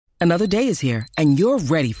Another day is here, and you're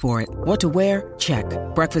ready for it. What to wear? Check.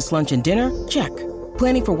 Breakfast, lunch, and dinner? Check.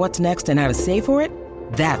 Planning for what's next and how to save for it?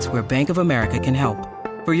 That's where Bank of America can help.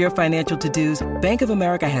 For your financial to-dos, Bank of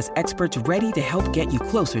America has experts ready to help get you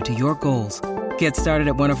closer to your goals. Get started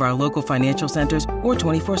at one of our local financial centers or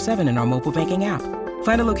 24/7 in our mobile banking app.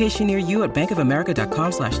 Find a location near you at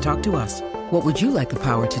bankofamerica.com/talktous. What would you like the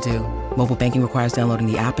power to do? Mobile banking requires downloading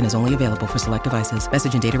the app and is only available for select devices.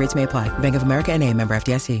 Message and data rates may apply. Bank of America NA, member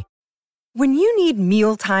FDIC. When you need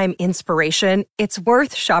mealtime inspiration, it's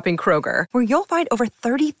worth shopping Kroger, where you'll find over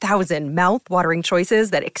 30,000 mouth-watering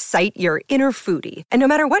choices that excite your inner foodie. And no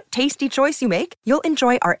matter what tasty choice you make, you'll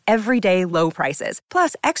enjoy our everyday low prices,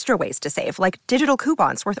 plus extra ways to save, like digital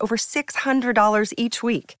coupons worth over $600 each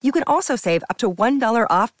week. You can also save up to $1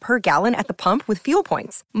 off per gallon at the pump with fuel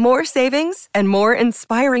points. More savings and more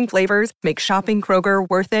inspiring flavors make shopping Kroger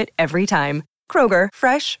worth it every time. Kroger,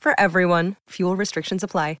 fresh for everyone. Fuel restrictions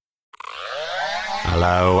apply.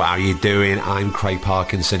 Hello, how you doing? I'm Craig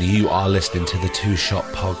Parkinson. You are listening to the Two Shot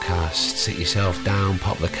Podcast. Sit yourself down,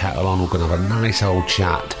 pop the kettle on. We're going to have a nice old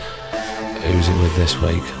chat. Who's it with this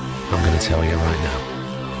week? I'm going to tell you right now.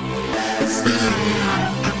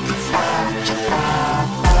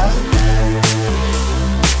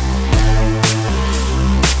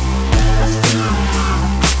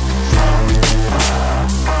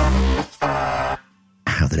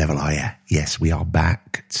 How the devil are you? Yes, we are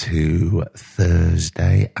back to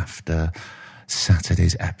Thursday after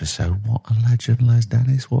Saturday's episode. What a legend Les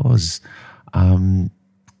Dennis was. I'm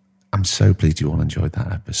so pleased you all enjoyed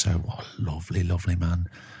that episode. What a lovely, lovely man.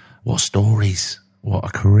 What stories. What a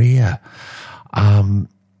career. But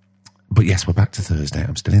yes, we're back to Thursday.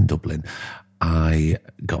 I'm still in Dublin. I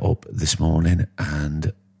got up this morning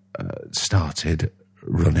and started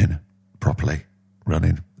running properly.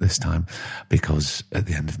 Running this time, because at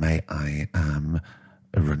the end of May I am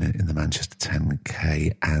running in the Manchester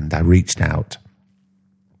 10K, and I reached out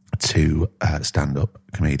to stand-up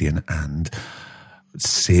comedian and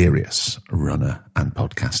serious runner and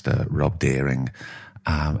podcaster Rob Deering,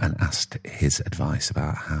 and asked his advice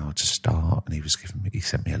about how to start. And he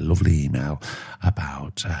sent me a lovely email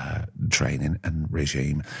about training and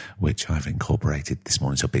regime, which I've incorporated this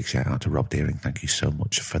morning. So big shout out to Rob Deering. Thank you so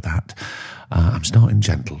much for that. I'm starting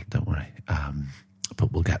gentle, don't worry,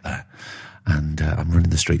 but we'll get there. And I'm running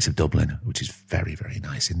the streets of Dublin, which is very, very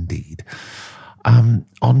nice indeed.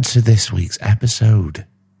 On to this week's episode.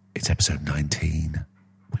 It's episode 19.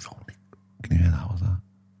 Can you hear that? Was that?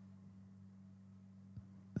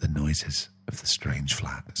 The noises of the strange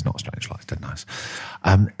flat. It's not a strange flat, it's dead nice.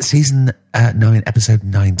 Season 9, episode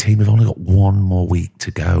 19. We've only got one more week to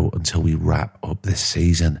go until we wrap up this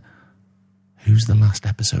season. Who's the last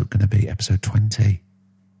episode going to be? Episode 20?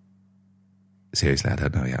 Seriously, I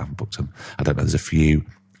don't know yet. I haven't booked them. I don't know. There's a few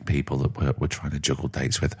people that we're trying to juggle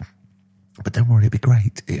dates with. But don't worry, it'll be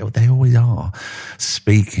great. They always are.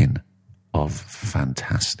 Speaking of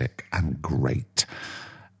fantastic and great,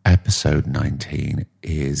 episode 19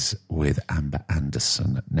 is with Amber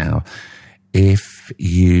Anderson. Now, if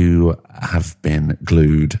you have been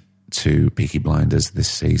glued to Peaky Blinders this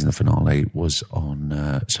season, the finale was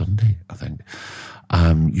on Sunday, I think.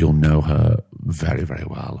 You'll know her very, very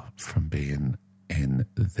well from being in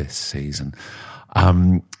this season.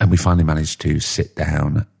 And we finally managed to sit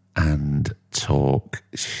down and talk.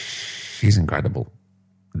 She's incredible.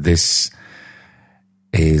 This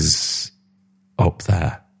is up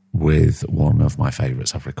there with one of my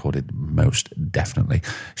favourites I've recorded, most definitely.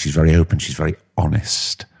 She's very open, she's very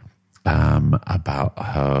honest about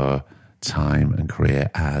her time and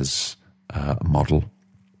career as a model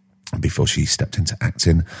before she stepped into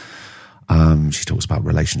acting. She talks about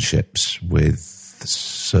relationships with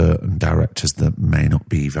certain directors that may not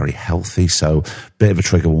be very healthy, so bit of a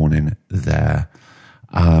trigger warning there.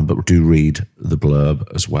 But do read the blurb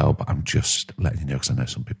as well, but I'm just letting you know, because I know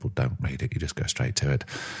some people don't read it, you just go straight to it.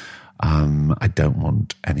 I don't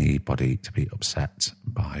want anybody to be upset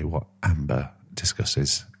by what Amber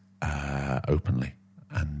discusses openly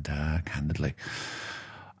and candidly.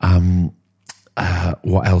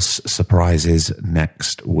 What else surprises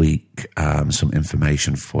next week? Some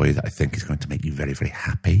information for you that I think is going to make you very, very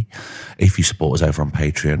happy. If you support us over on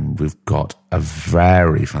Patreon, we've got a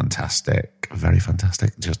a fantastic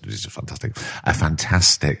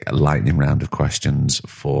lightning round of questions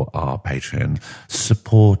for our Patreon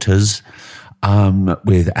supporters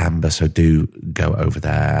with Amber. So do go over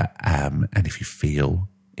there. And if you feel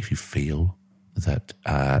that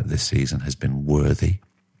this season has been worthy,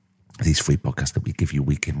 these free podcasts that we give you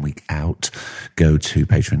week in, week out, go to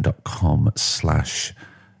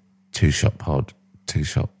patreon.com/2shotpod,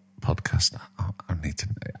 2shot podcast. I need to,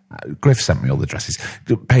 Griff sent me all the addresses.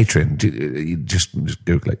 Patreon, just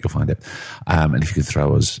Google it, you'll find it. And if you could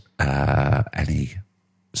throw us any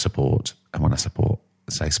support, and when I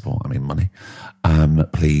say support, I mean money,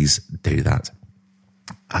 please do that.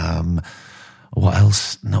 What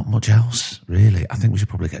else? Not much else, really. I think we should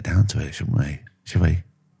probably get down to it, shouldn't we? Should we?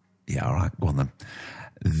 Yeah, all right, go on then.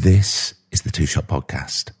 This is the Two Shot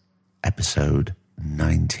Podcast, episode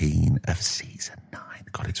 19 of season 9.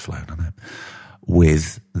 God, it's flown, I know.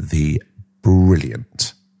 With the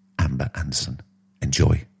brilliant Amber Anderson.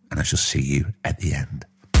 Enjoy, and I shall see you at the end.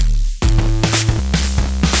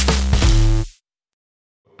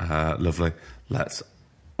 Lovely. Let's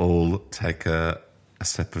all take a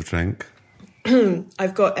sip of drink.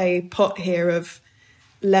 I've got a pot here of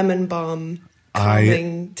lemon balm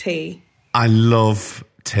calming tea. I love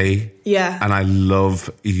tea. Yeah. And I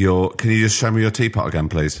love can you just show me your teapot again,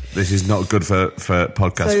 please? This is not good for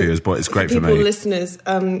podcast viewers, but it's great for me.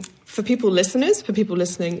 For people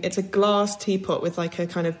listening, it's a glass teapot with like a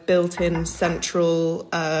kind of built-in central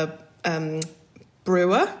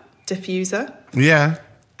brewer, diffuser. Yeah.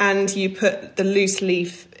 And you put the loose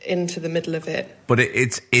leaf into the middle of it. But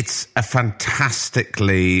it's a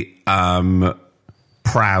fantastically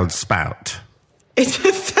proud spout. It's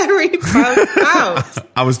a very proud spout.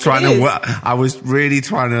 I was really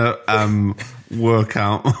trying to work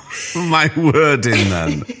out my wording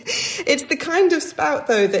then. It's the kind of spout,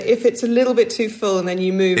 though, that if it's a little bit too full and then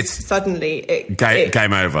you move suddenly,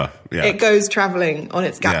 game over. Yeah. It goes travelling on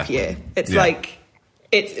its gap year. It's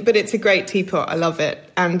but it's a great teapot. I love it.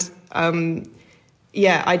 And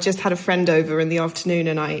I just had a friend over in the afternoon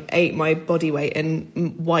and I ate my body weight in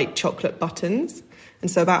white chocolate buttons. And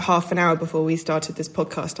so about half an hour before we started this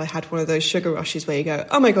podcast, I had one of those sugar rushes where you go,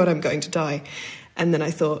 oh my God, I'm going to die. And then I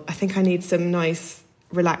thought, I think I need some nice,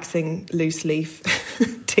 relaxing, loose leaf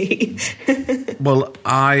tea. Well,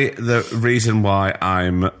 the reason why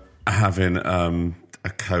I'm having a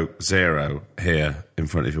Coke Zero here in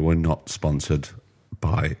front of you, we're not sponsored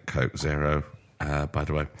by Coke Zero, by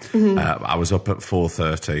the way. Mm-hmm. I was up at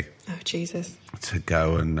 4:30. Oh, Jesus. To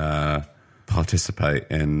go and participate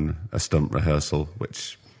in a stunt rehearsal,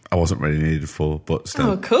 which I wasn't really needed for, but still.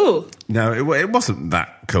 Oh, cool. No, it wasn't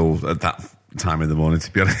that cool at that time in the morning,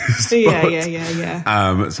 to be honest.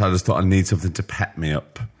 Yeah. So I just thought I need something to pep me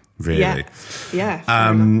up, really. Yeah.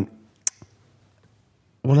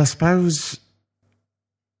 Well, I suppose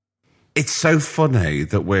it's so funny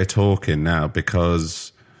that we're talking now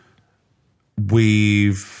because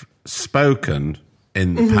we've spoken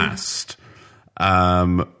in the past,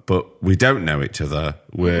 but we don't know each other.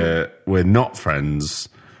 We're not friends.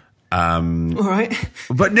 All right.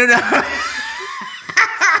 But no.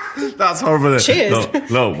 That's horrible.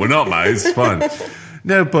 Cheers. No, we're not, mate. It's fine.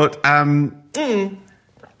 No, but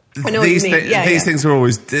these things are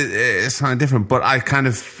always it's kind of different. But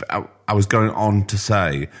I was going on to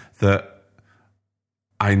say that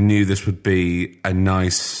I knew this would be a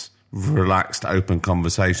nice, relaxed, open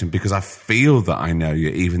conversation because I feel that I know you,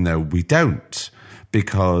 even though we don't.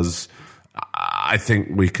 Because I think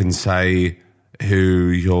we can say who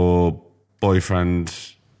your boyfriend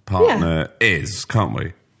partner is, can't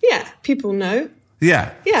we? Yeah, people know.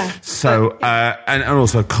 Yeah. Yeah. So, and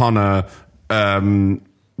also Connor,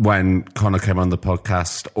 when Connor came on the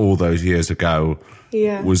podcast all those years ago,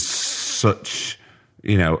 was such,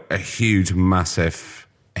 a huge, massive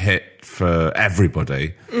hit for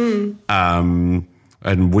everybody.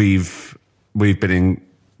 And we've been in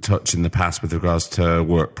touch in the past with regards to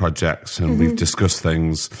work projects and we've discussed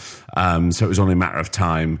things. So it was only a matter of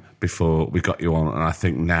time before we got you on. And I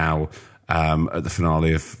think now, at the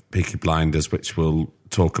finale of Peaky Blinders, which we'll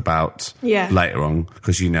talk about later on,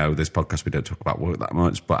 because this podcast we don't talk about work that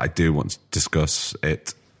much, but I do want to discuss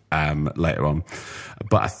it later on.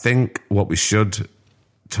 But I think what we should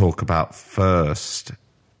talk about first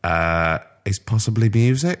is possibly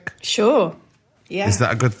music. Sure. Yeah. Is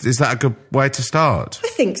that a good way to start? I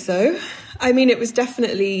think so. I mean, it was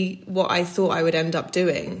definitely what I thought I would end up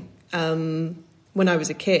doing when I was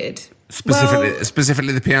a kid.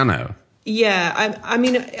 Specifically the piano? Yeah. I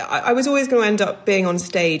mean, I was always going to end up being on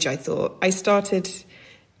stage, I thought. I started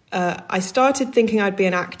thinking I'd be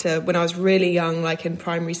an actor when I was really young, like in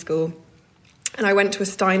primary school. And I went to a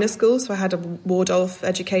Steiner school, so I had a Waldorf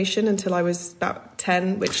education until I was about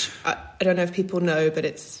 10, which I don't know if people know, but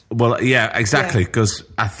it's... Well, yeah, exactly, because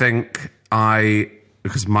I think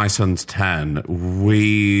because my son's 10,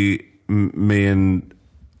 me and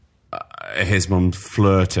his mum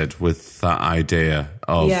flirted with that idea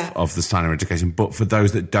of the Steiner education. But for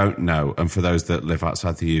those that don't know, and for those that live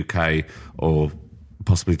outside the UK or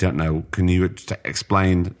possibly don't know, can you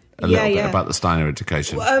explain a little bit about the Steiner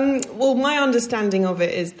education? Well, my understanding of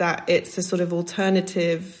it is that it's a sort of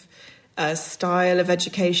alternative style of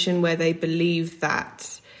education where they believe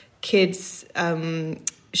that kids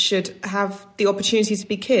should have the opportunity to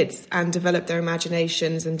be kids and develop their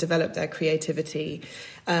imaginations and develop their creativity.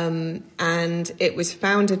 And it was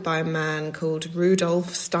founded by a man called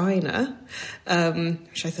Rudolf Steiner,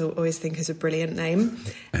 which I always think is a brilliant name.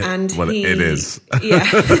 And it is. Yeah,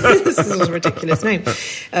 this is a ridiculous name.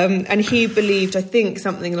 And he believed, I think,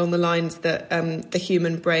 something along the lines that the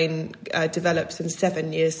human brain develops in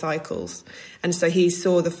 7-year cycles. And so he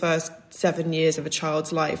saw the first 7 years of a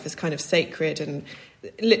child's life as kind of sacred and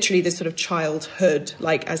literally this sort of childhood,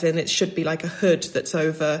 like as in it should be like a hood that's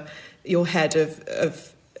over your head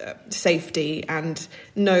of safety and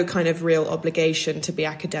no kind of real obligation to be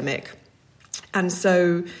academic. And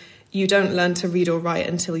so you don't learn to read or write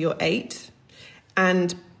until you're 8.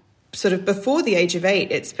 And sort of before the age of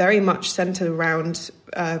 8, it's very much centered around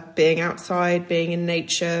being outside, being in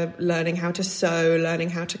nature, learning how to sew, learning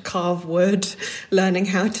how to carve wood, learning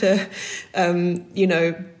how to,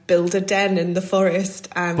 build a den in the forest.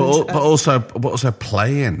 And but also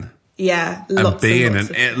playing. Yeah, lots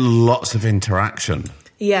of interaction.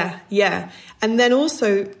 Yeah. And then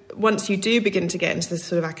also, once you do begin to get into the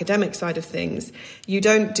sort of academic side of things, you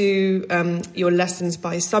don't do your lessons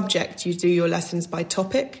by subject, you do your lessons by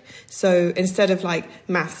topic. So instead of like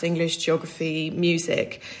maths, English, geography,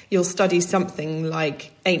 music, you'll study something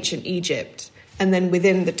like ancient Egypt. And then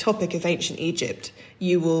within the topic of ancient Egypt,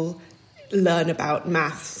 you will learn about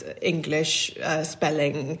maths, English,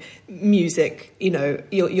 spelling, music.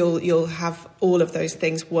 You'll have all of those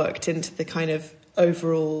things worked into the kind of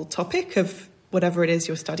overall topic of whatever it is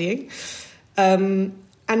you're studying. And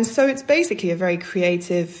so it's basically a very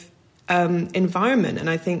creative environment. And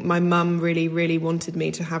I think my mum really, really wanted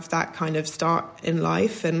me to have that kind of start in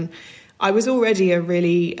life. And I was already a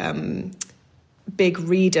really big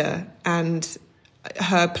reader, and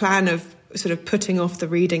her plan of sort of putting off the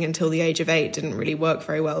reading until the age of 8 didn't really work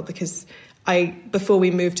very well, because before we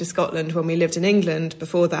moved to Scotland, when we lived in England,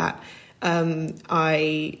 before that,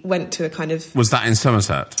 I went to a kind of... Was that in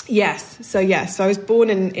Somerset? Yes. So I was born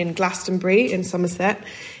in Glastonbury in Somerset.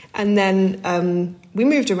 And then we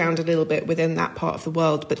moved around a little bit within that part of the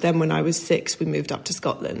world. But then when I was 6, we moved up to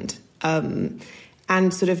Scotland.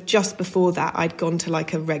 And sort of just before that, I'd gone to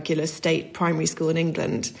like a regular state primary school in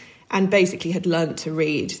England and basically had learnt to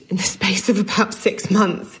read in the space of about 6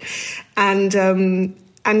 months. And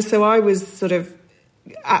so I was sort of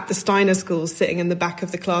at the Steiner school, sitting in the back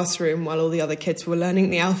of the classroom while all the other kids were learning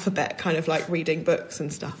the alphabet, kind of like reading books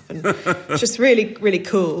and stuff, and just really, really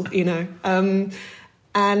cool, but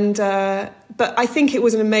I think it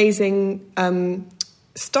was an amazing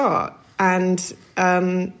start, and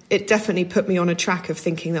it definitely put me on a track of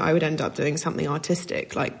thinking that I would end up doing something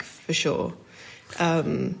artistic, like, for sure.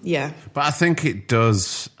 But I think it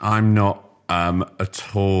does. I'm not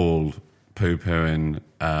at all poo-pooing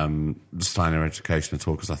the Steiner education at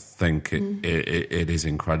all, because I think it is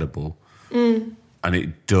incredible. And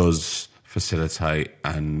it does facilitate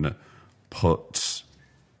and put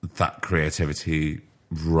that creativity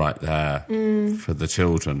right there for the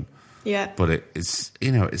children. Yeah. But it's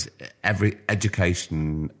every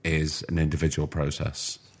education is an individual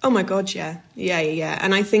process. Oh my God, yeah.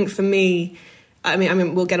 And I think for me, I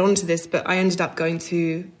mean, we'll get onto this, but I ended up going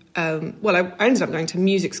to I ended up going to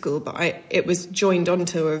music school, but it was joined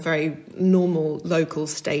onto a very normal local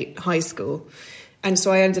state high school. And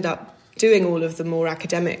so I ended up doing all of the more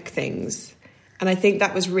academic things. And I think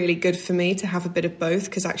that was really good for me to have a bit of both,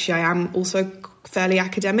 because actually I am also fairly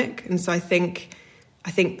academic. And so I think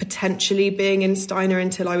potentially being in Steiner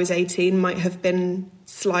until I was 18 might have been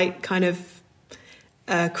slight kind of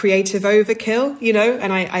creative overkill,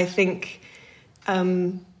 and I think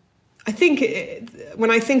when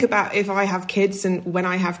I think about if I have kids and when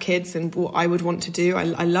I have kids and what I would want to do,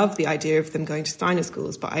 I love the idea of them going to Steiner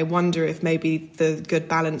schools, but I wonder if maybe the good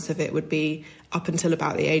balance of it would be up until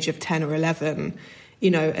about the age of 10 or 11,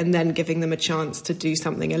 and then giving them a chance to do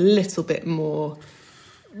something a little bit more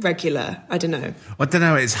regular. I don't know.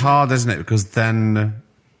 It's hard, isn't it? Because then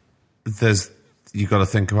you've got to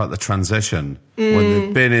think about the transition when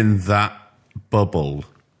they've been in that bubble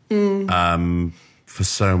for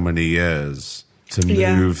so many years, to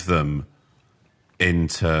move them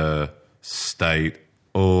into state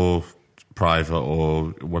or private or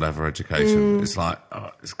whatever education. It's like,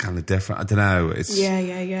 it's kind of different. I don't know. It's yeah.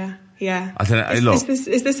 I don't know.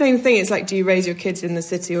 It's the same thing. It's like, do you raise your kids in the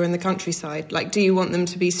city or in the countryside? Like, do you want them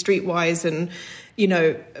to be streetwise and,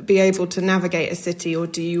 be able to navigate a city, or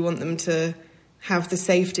do you want them to have the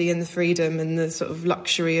safety and the freedom and the sort of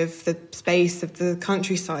luxury of the space of the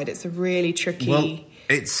countryside. It's a really tricky. Well,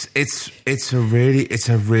 it's a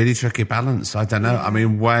really tricky balance. I don't know. I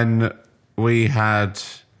mean, when we had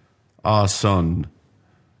our son,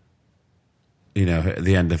 you know, at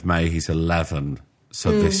the end of May, he's 11.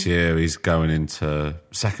 So this year he's going into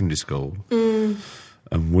secondary school.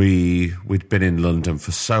 And we'd been in London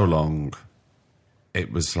for so long.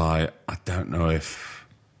 It was like, I don't know if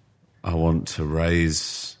I want to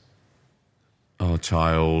raise our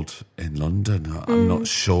child in London. I'm not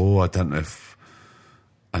sure. I don't know if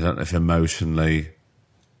emotionally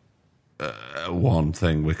one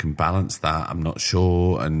thing we can balance that. I'm not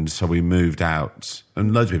sure. And so we moved out,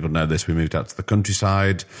 and loads of people know this. We moved out to the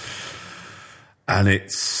countryside, and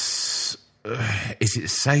is it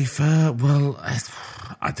safer? Well,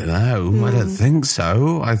 I don't know. I don't think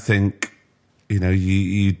so. I think, you know,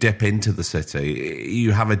 you dip into the city,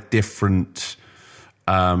 you have a different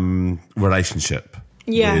relationship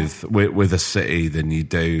with a city than you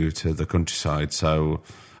do to the countryside. So,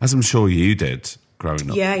 as I'm sure you did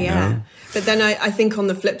growing up. Yeah. You know? But then I think on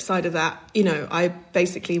the flip side of that, you know, I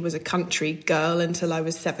basically was a country girl until I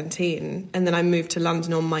was 17. And then I moved to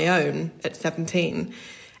London on my own at 17.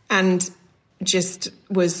 And just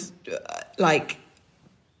was like,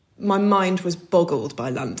 my mind was boggled by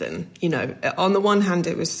London. You know, on the one hand,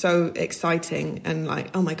 it was so exciting and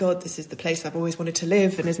like, oh my God, this is the place I've always wanted to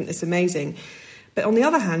live, and isn't this amazing? But on the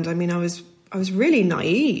other hand, I mean, I was really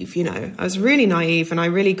naive, you know. I was really naive, and I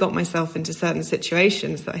really got myself into certain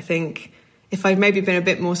situations that I think if I'd maybe been a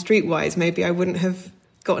bit more streetwise, maybe I wouldn't have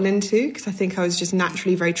gotten into, because I think I was just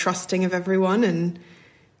naturally very trusting of everyone. And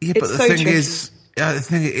yeah, but the thing is,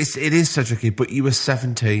 it is so tricky. But you were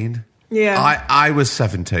 17. Yeah, I was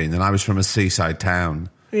 17, and I was from a seaside town.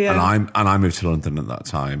 Yeah, and I moved to London at that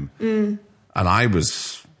time, and I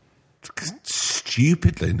was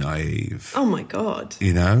stupidly naive. Oh my God!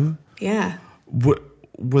 You know? Yeah.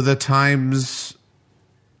 Were there times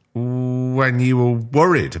when you were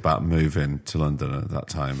worried about moving to London at that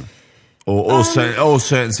time? Or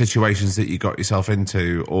certain situations that you got yourself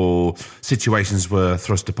into, or situations were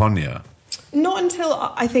thrust upon you? Not until,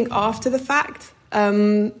 I think, after the fact.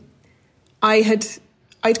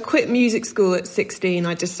 I'd quit music school at 16.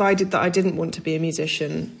 I decided that I didn't want to be a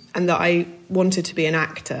musician and that I wanted to be an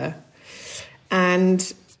actor.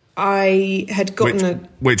 And I had gotten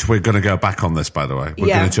which we're going to go back on this, by the way.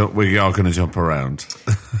 We are going to jump around.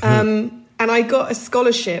 And I got a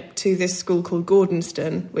scholarship to this school called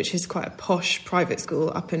Gordonston, which is quite a posh private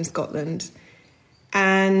school up in Scotland.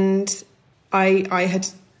 And I had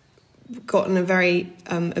gotten a very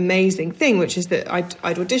amazing thing, which is that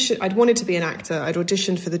I'd wanted to be an actor. I'd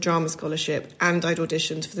auditioned for the drama scholarship, and I'd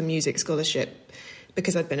auditioned for the music scholarship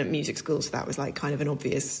because I'd been at music school, so that was like kind of an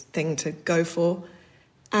obvious thing to go for.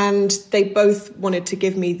 And they both wanted to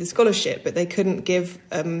give me the scholarship, but they couldn't give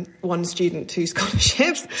one student 2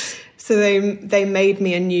 scholarships. So they made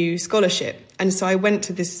me a new scholarship. And so I went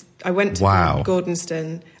to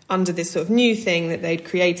Gordonston under this sort of new thing that they'd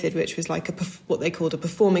created, which was like what they called a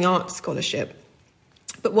performing arts scholarship.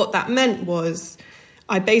 But what that meant was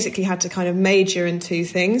I basically had to kind of major in 2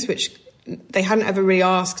 things, which they hadn't ever really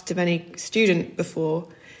asked of any student before.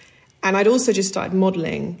 And I'd also just started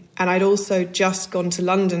modelling, and I'd also just gone to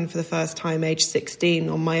London for the first time, age 16,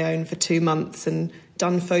 on my own for 2 months, and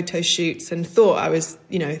done photo shoots, and thought I was,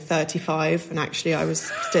 35, and actually I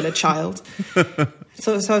was still a child.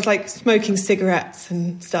 So I was like smoking cigarettes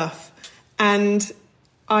and stuff. And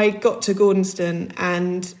I got to Gordonston,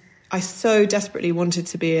 and I so desperately wanted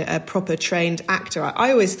to be a proper trained actor. I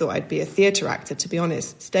always thought I'd be a theatre actor, to be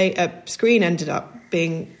honest. Screen ended up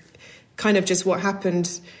being kind of just what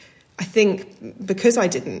happened, I think, because I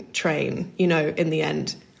didn't train, in the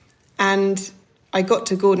end. And I got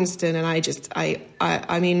to Gordonston, and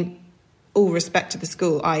I mean, all respect to the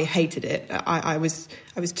school, I hated it. I was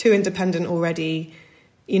too independent already.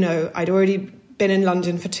 I'd already been in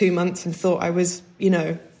London for 2 months and thought I was,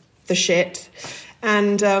 the shit.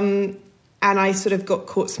 And I sort of got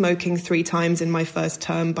caught smoking 3 times in my first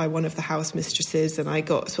term by one of the house mistresses, and I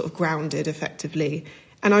got sort of grounded effectively.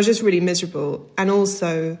 And I was just really miserable. And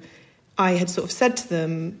also, I had sort of said to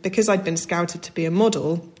them, because I'd been scouted to be a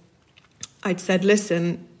model, I'd said,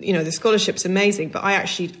 listen, the scholarship's amazing, but I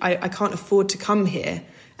can't afford to come here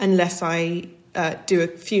unless I do a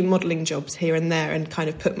few modelling jobs here and there and kind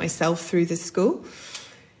of put myself through this school.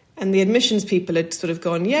 And the admissions people had sort of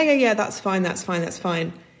gone, yeah, that's fine.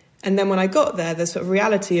 And then when I got there, the sort of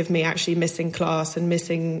reality of me actually missing class and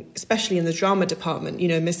missing, especially in the drama department,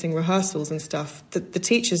 missing rehearsals and stuff, the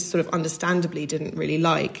teachers sort of understandably didn't really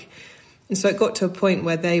like. And so it got to a point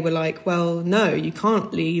where they were like, well, no, you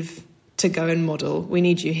can't leave to go and model. We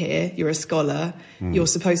need you here. You're a scholar. You're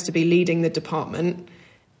supposed to be leading the department.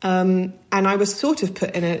 And I was sort of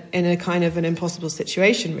put in a kind of an impossible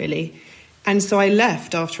situation, really. And so I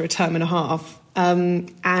left after a term and a half. And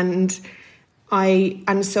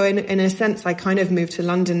so in a sense, I kind of moved to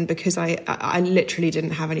London because I literally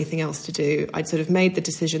didn't have anything else to do. I'd sort of made the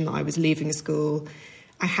decision that I was leaving school.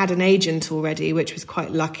 I had an agent already, which was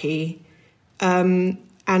quite lucky. And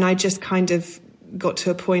I just kind of got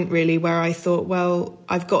to a point really where I thought, well,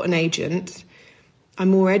 I've got an agent.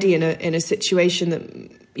 I'm already in a situation that,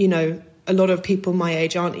 you know, a lot of people my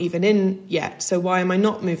age aren't even in yet. So why am I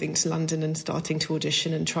not moving to London and starting to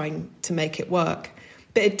audition and trying to make it work?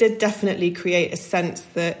 But it did definitely create a sense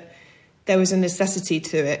that there was a necessity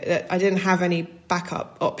to it, that I didn't have any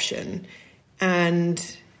backup option.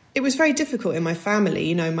 And it was very difficult in my family.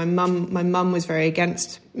 You know, my mum was very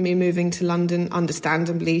against me moving to London.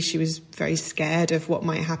 Understandably, she was very scared of what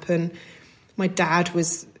might happen. My dad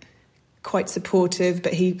was quite supportive,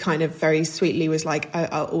 but he kind of very sweetly was like,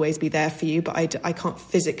 I'll always be there for you, but I can't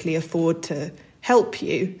physically afford to help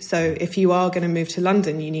you. So if you are going to move to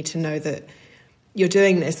London, you need to know that you're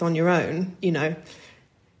doing this on your own, you know.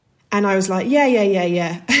 And I was like,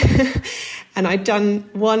 yeah. And I'd done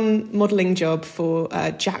one modelling job for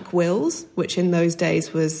Jack Wills, which in those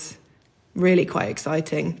days was really quite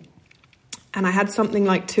exciting. And I had something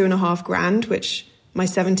like $2,500, which my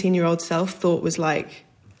 17-year-old self thought was like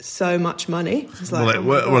so much money. It was like,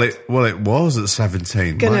 it was at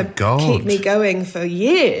 17. Gonna my God, keep me going for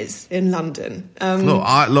years in London.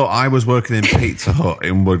 I was working in Pizza Hut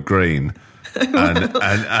in Wood Green,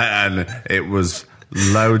 and it was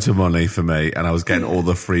loads of money for me, and I was getting all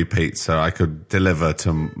the free pizza I could deliver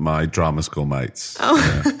to my drama school mates on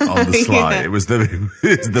the sly. Yeah. It was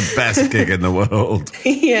the best gig in the world.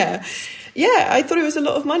 Yeah, I thought it was a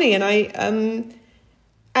lot of money, and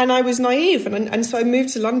I was naive, and so I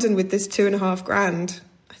moved to London with this $2,500.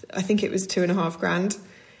 I think it was $2,500.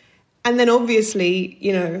 And then obviously,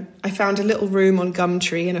 you know, I found a little room on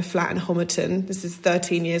Gumtree in a flat in Homerton. This is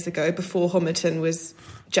 13 years ago, before Homerton was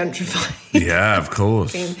gentrified. Yeah, of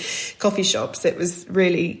course. Coffee shops. It was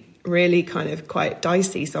really, really kind of quite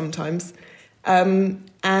dicey sometimes.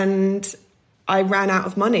 And I ran out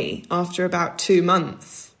of money after about 2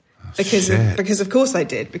 months. Because of course I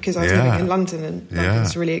did, because I was living in London, and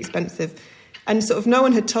London's really expensive. And sort of no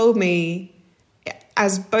one had told me,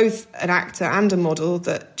 as both an actor and a model,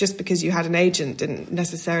 that just because you had an agent didn't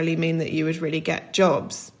necessarily mean that you would really get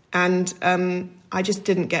jobs. And I just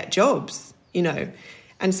didn't get jobs, you know.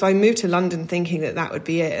 And so I moved to London thinking that would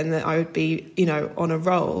be it, and that I would be, you know, on a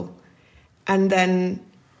roll. And then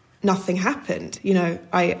nothing happened. You know,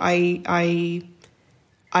 I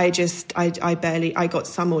got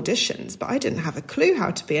some auditions, but I didn't have a clue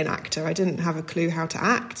how to be an actor. I didn't have a clue how to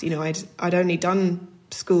act. You know, I'd only done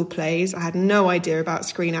school plays. I had no idea about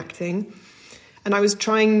screen acting. And I was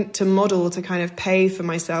trying to model to kind of pay for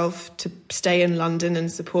myself to stay in London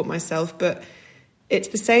and support myself. But it's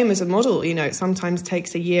the same as a model, you know, it sometimes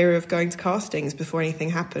takes a year of going to castings before anything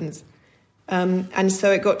happens. And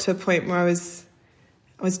so it got to a point where I was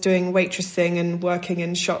doing waitressing and working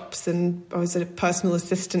in shops, and I was a personal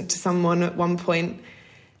assistant to someone at one point.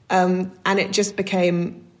 And it just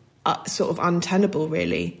became sort of untenable,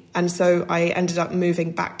 really. And so I ended up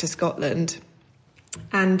moving back to Scotland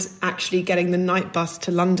and actually getting the night bus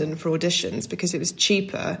to London for auditions, because it was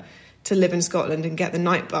cheaper to live in Scotland and get the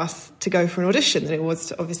night bus to go for an audition than it was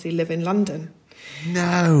to obviously live in London.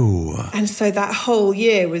 No. And so that whole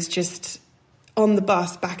year was just on the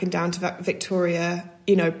bus back and down to Victoria,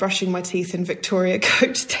 you know, brushing my teeth in Victoria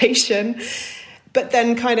coach station. But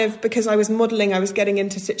then kind of, because I was modelling, I was getting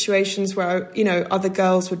into situations where, you know, other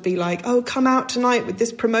girls would be like, oh, come out tonight with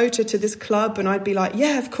this promoter to this club. And I'd be like,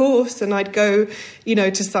 yeah, of course. And I'd go, you know,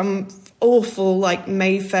 to some awful, like,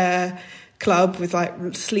 Mayfair club with, like,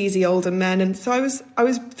 sleazy older men. And so I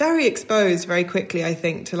was very exposed very quickly, I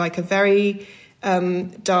think, to, like, a very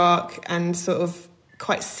dark and sort of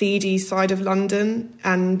quite seedy side of London.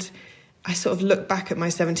 And I sort of look back at my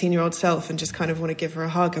 17-year-old self and just kind of want to give her a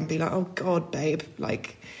hug and be like, oh, God, babe,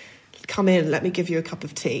 like, come in, let me give you a cup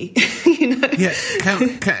of tea. You know? Yeah,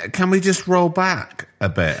 can we just roll back a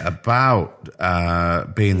bit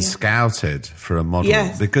about being scouted for a model?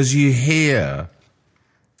 Yes. Because you hear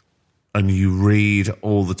and you read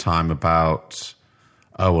all the time about,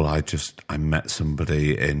 oh, well, I met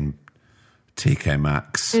somebody in TK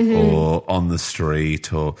Maxx or on the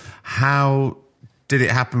street, or how did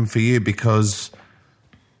it happen for you? Because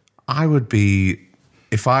I would be,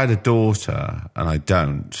 if I had a daughter, and I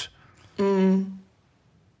don't,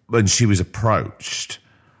 when she was approached,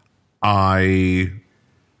 I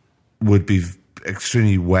would be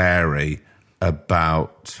extremely wary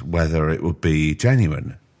about whether it would be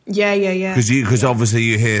genuine. Yeah. Because obviously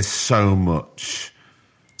you hear so much.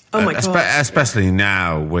 Oh my God. Especially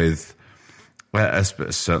now with,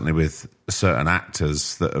 certainly with certain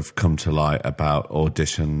actors that have come to light about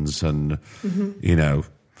auditions and, you know,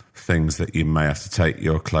 things that you may have to take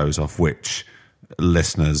your clothes off, which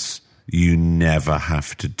listeners, you never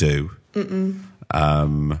have to do. And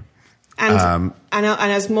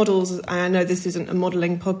as models, I know this isn't a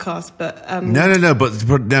modelling podcast, but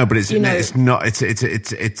but it's not.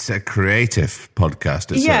 It's a creative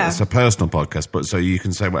podcast. It's a personal podcast, but so you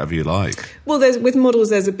can say whatever you like. Well, with models,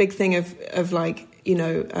 there's a big thing of like, you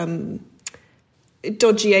know,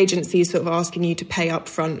 dodgy agencies sort of asking you to pay up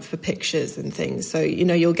front for pictures and things. So, you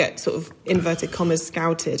know, you'll get sort of inverted commas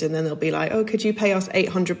scouted, and then they'll be like, oh, could you pay us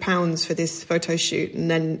 £800 for this photo shoot?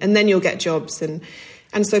 And then you'll get jobs.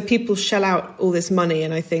 And so people shell out all this money.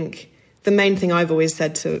 And I think the main thing I've always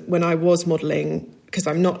said to when I was modelling, because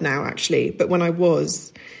I'm not now actually, but when I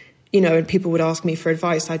was, you know, and people would ask me for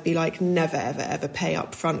advice, I'd be like, never, ever, ever pay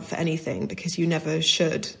up front for anything, because you never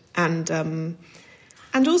should. And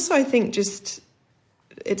also I think just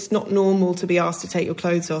it's not normal to be asked to take your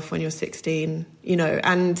clothes off when you're 16, you know,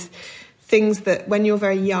 and things that when you're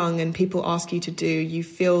very young and people ask you to do, you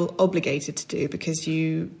feel obligated to do because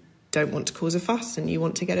you don't want to cause a fuss and you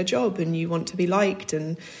want to get a job and you want to be liked.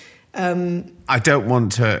 And I don't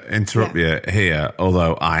want to interrupt you here,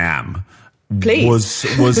 although I am. Please.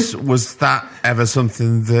 Was that ever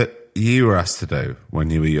something that you were asked to do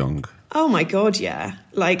when you were young? Oh my God, yeah.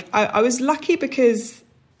 Like I was lucky because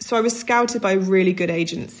I was scouted by a really good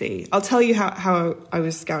agency. I'll tell you how I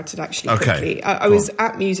was scouted actually quickly. I was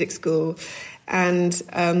at music school and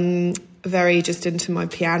very just into my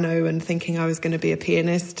piano and thinking I was going to be a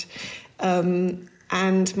pianist. And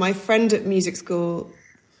my friend at music school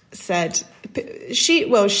said, she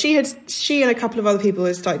and a couple of other people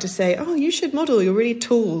had started to say, oh, you should model, you're really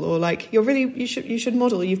tall, or like, you should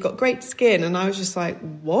model, you've got great skin. And I was just like,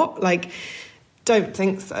 what? Like, don't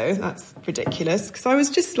think so. That's ridiculous. Because I was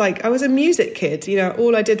just like, I was a music kid, you know,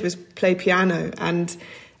 all I did was play piano. And,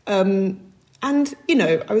 you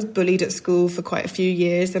know, I was bullied at school for quite a few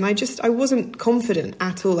years, and I wasn't confident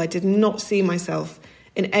at all. I did not see myself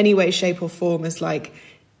in any way, shape or form as like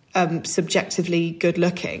subjectively good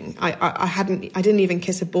looking. I didn't even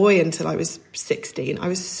kiss a boy until I was 16. I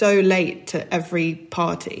was so late to every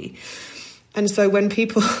party. And so when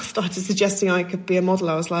people started suggesting I could be a model,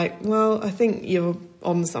 I was like, well, I think you're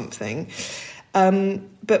on something.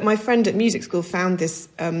 But my friend at music school found this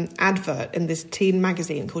advert in this teen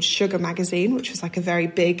magazine called Sugar Magazine, which was like a very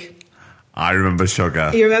big... I remember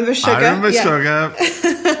Sugar. You remember Sugar? I remember Sugar.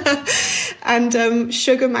 And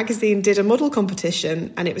Sugar Magazine did a model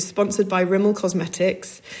competition, and it was sponsored by Rimmel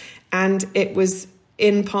Cosmetics, and it was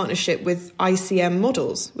in partnership with ICM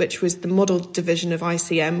Models, which was the model division of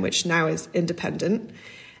ICM, which now is independent.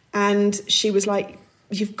 And she was like,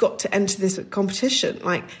 you've got to enter this competition.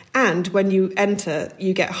 Like, and when you enter,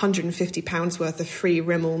 you get £150 worth of free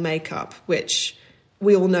Rimmel makeup, which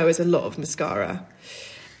we all know is a lot of mascara.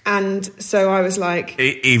 And so I was like...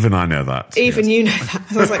 Even I know that. Even yes. You know that.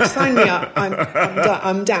 So I was like, sign me up.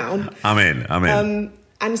 I'm down. I'm in.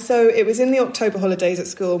 And so it was in the October holidays at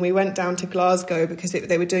school, and we went down to Glasgow because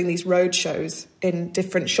they were doing these road shows in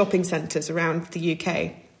different shopping centres around the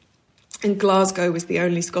UK. And Glasgow was the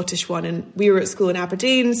only Scottish one, and we were at school in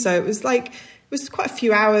Aberdeen, so it was quite a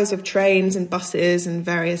few hours of trains and buses and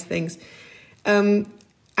various things. And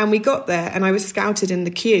we got there, and I was scouted in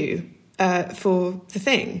the queue for the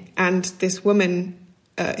thing. And this woman,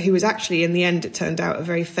 who was actually, in the end, it turned out, a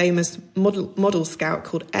very famous model scout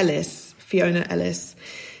called Ellis, Fiona Ellis,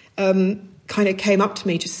 kind of came up to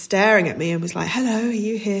me just staring at me and was like, hello, are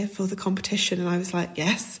you here for the competition? And I was like,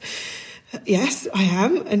 yes, I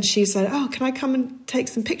am. And she said, oh, can I come and take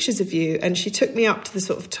some pictures of you? And she took me up to the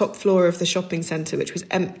sort of top floor of the shopping centre, which was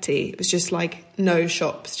empty. It was just like no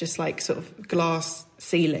shops, just like sort of glass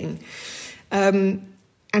ceiling.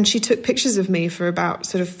 And she took pictures of me for about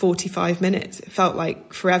sort of 45 minutes. It felt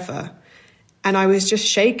like forever. And I was just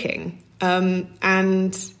shaking.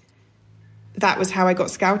 And that was how I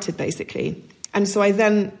got scouted, basically. And so I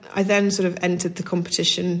then sort of entered the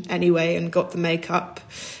competition anyway and got the makeup.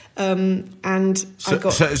 So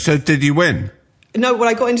did you win? No, well,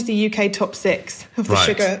 I got into the UK top 6 of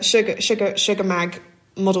the Sugar Mag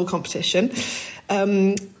model competition.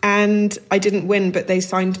 And I didn't win, but they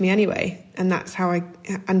signed me anyway. And that's how I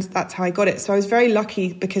got it. So I was very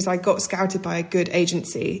lucky because I got scouted by a good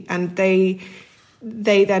agency, and they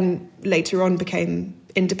then later on became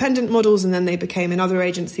independent models, and then they became another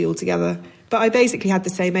agency altogether. But I basically had the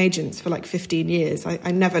same agents for like 15 years.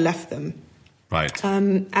 I never left them. Right.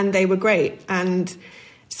 And they were great. And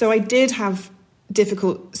so I did have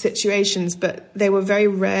difficult situations, but they were very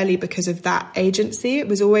rarely because of that agency. It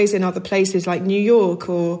was always in other places like New York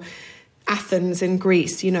or Athens in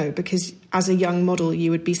Greece, you know, because as a young model,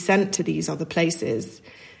 you would be sent to these other places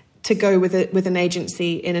to go with an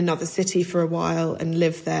agency in another city for a while and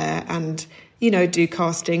live there and, you know, do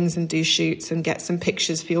castings and do shoots and get some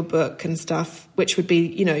pictures for your book and stuff, which would be,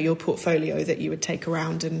 you know, your portfolio that you would take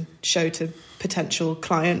around and show to potential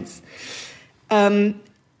clients.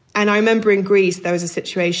 And I remember in Greece, there was a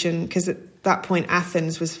situation, because at that point,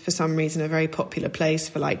 Athens was for some reason a very popular place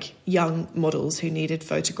for like young models who needed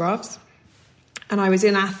photographs. And I was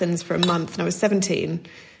in Athens for a month and I was 17.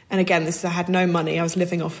 And again, I had no money. I was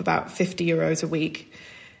living off about 50 euros a week.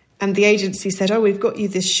 And the agency said, oh, we've got you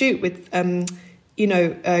this shoot with,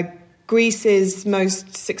 Greece's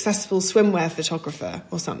most successful swimwear photographer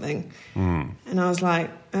or something. And I was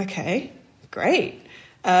like, okay, great.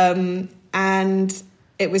 And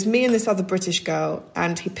it was me and this other British girl,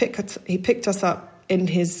 and he picked us up in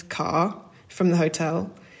his car from the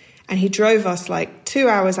hotel, and he drove us like 2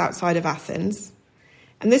 hours outside of Athens.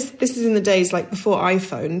 And this is in the days like before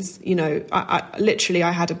iPhones, you know,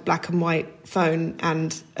 I had a black and white phone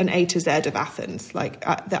and an A to Z of Athens,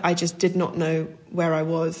 that I just did not know where I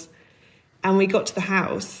was. And we got to the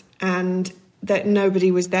house and that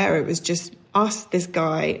nobody was there. It was just us, this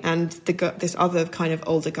guy, and this other kind of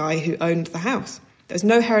older guy who owned the house. There was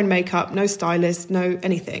no hair and makeup, no stylist, no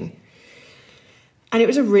anything. And it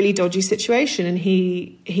was a really dodgy situation. And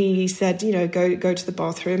he said, you know, go to the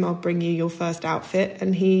bathroom. I'll bring you your first outfit.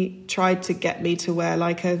 And he tried to get me to wear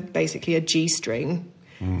like basically a G-string.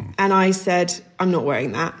 And I said, I'm not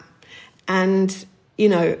wearing that. And, you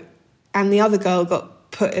know, and the other girl got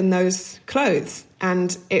put in those clothes.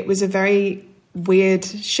 And it was a very weird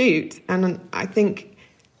shoot. And I think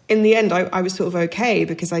in the end, I was sort of okay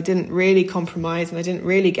because I didn't really compromise and I didn't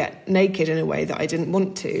really get naked in a way that I didn't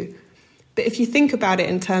want to. But if you think about it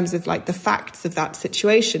in terms of like the facts of that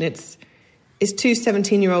situation, it's two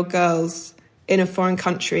 17-year-old girls in a foreign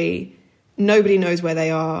country, nobody knows where they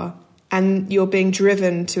are, and you're being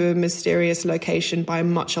driven to a mysterious location by a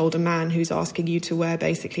much older man who's asking you to wear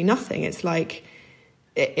basically nothing. It's like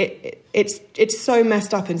it's so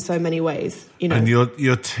messed up in so many ways, you know. And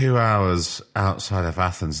you're 2 hours outside of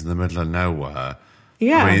Athens in the middle of nowhere.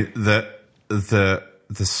 Yeah, I mean,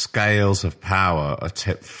 the scales of power are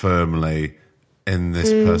tipped firmly in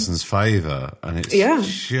this person's favour. And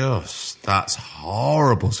it's just, that's a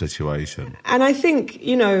horrible situation. And I think,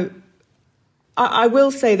 you know, I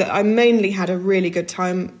will say that I mainly had a really good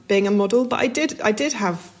time being a model, but I did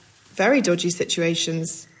have very dodgy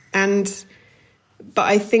situations. But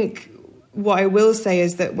I think what I will say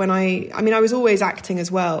is that when I was always acting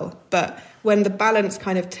as well, but when the balance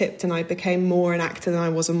kind of tipped and I became more an actor than I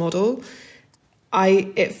was a model,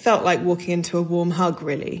 it felt like walking into a warm hug,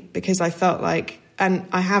 really, because I felt like, and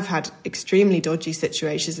I have had extremely dodgy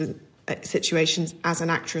situations as an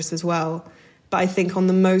actress as well. But I think for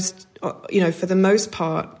the most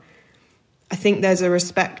part, I think there's a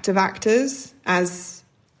respect of actors as,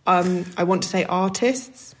 I want to say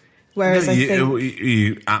artists, whereas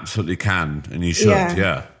you absolutely can, and you should,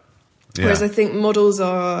 yeah. Whereas I think models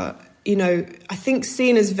are, you know, I think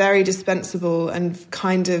seen as very dispensable and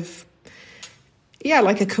kind of,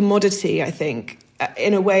 like a commodity, I think,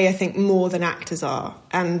 in a way, I think more than actors are.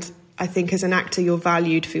 And I think as an actor, you're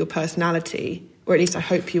valued for your personality, or at least I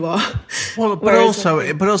hope you are. Well, but also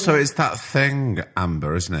it's that thing,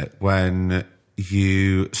 Amber, isn't it? When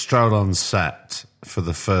you stroll on set for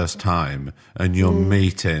the first time and you're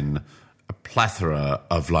meeting a plethora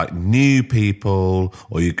of like new people,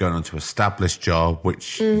 or you're going on to established job,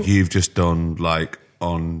 which you've just done like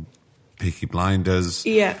on Peaky Blinders.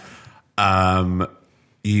 Yeah.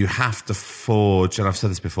 You have to forge, and I've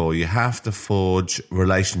said this before, you have to forge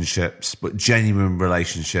relationships, but genuine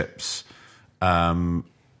relationships,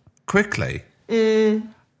 quickly,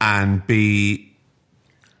 and be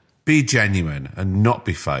genuine and not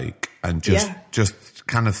be fake, and just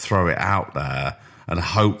kind of throw it out there, and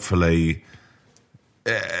hopefully,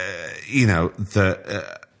 the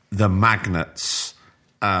magnets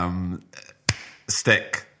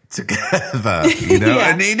stick together, you know,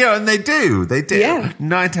 and they do. Yeah.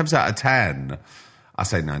 9 times out of 10, I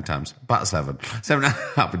say 9 times, about 7.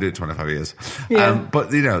 I've been doing it 25 years. Yeah.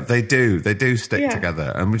 But you know, they do stick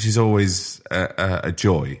together, and which is always a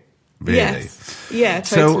joy, really. Yes. Yeah,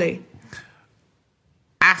 totally. So,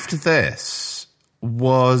 after this,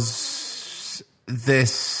 was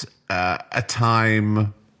this a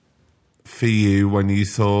time for you when you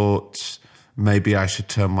thought maybe I should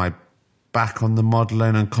turn my back on the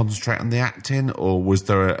modelling and concentrate on the acting, or was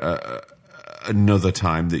there another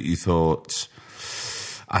time that you thought,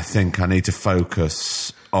 I think I need to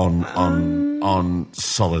focus on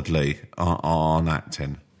solidly on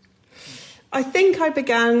acting? I think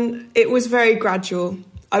it was very gradual.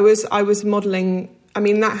 I was modelling. I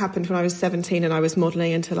mean, that happened when I was 17, and I was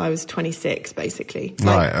modelling until I was 26, basically.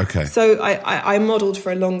 Right. Okay. So I modelled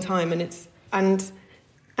for a long time, and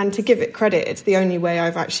to give it credit, it's the only way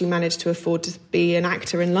I've actually managed to afford to be an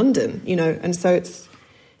actor in London, you know. And so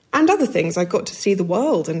and other things. I got to see the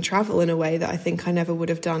world and travel in a way that I think I never would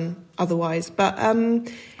have done otherwise. But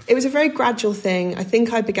it was a very gradual thing. I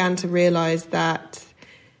think I began to realise that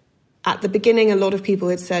at the beginning, a lot of people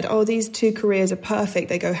had said, oh, these two careers are perfect.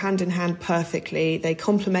 They go hand in hand perfectly. They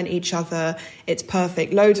complement each other. It's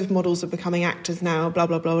perfect. Loads of models are becoming actors now, blah,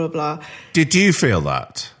 blah, blah, blah, blah. Did you feel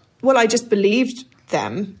that? Well, I just believed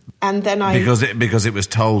them. And then because it was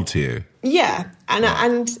told to you. Yeah.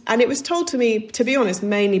 And it was told to me, to be honest,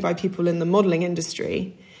 mainly by people in the modelling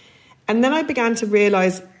industry. And then I began to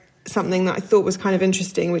realise something that I thought was kind of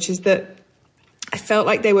interesting, which is that I felt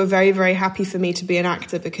like they were very, very happy for me to be an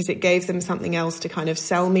actor because it gave them something else to kind of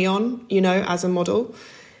sell me on, you know, as a model.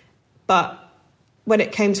 But when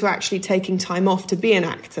it came to actually taking time off to be an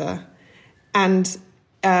actor and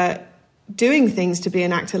doing things to be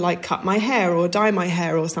an actor, like cut my hair or dye my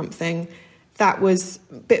hair or something, that was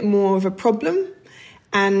a bit more of a problem.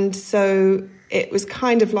 And so it was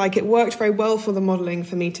kind of like it worked very well for the modelling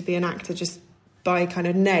for me to be an actor just by kind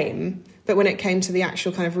of name. But when it came to the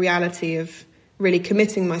actual kind of reality of really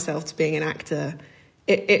committing myself to being an actor,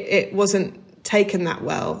 it wasn't taken that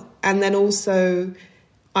well. And then also,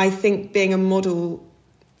 I think being a model,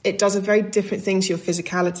 it does a very different thing to your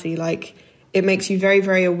physicality. Like, it makes you very,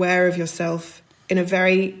 very aware of yourself in a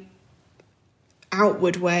very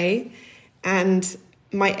outward way. And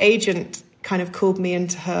my agent kind of called me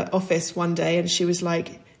into her office one day and she was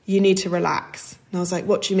like, you need to relax. And I was like,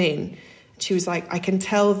 what do you mean? She was like, I can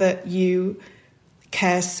tell that you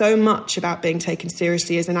care so much about being taken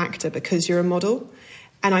seriously as an actor because you're a model,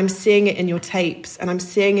 and I'm seeing it in your tapes, and I'm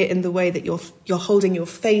seeing it in the way that you're holding your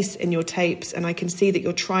face in your tapes, and I can see that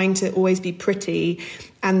you're trying to always be pretty,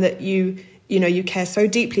 and that you care so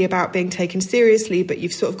deeply about being taken seriously, but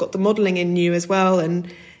you've sort of got the modelling in you as well, and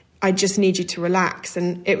I just need you to relax.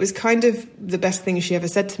 And it was kind of the best thing she ever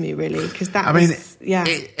said to me, really, because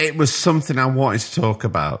it was something I wanted to talk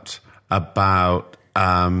about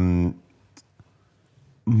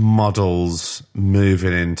models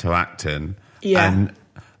moving into acting and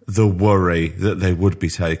the worry that they would be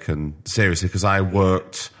taken seriously. Because I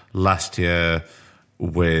worked last year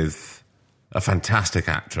with a fantastic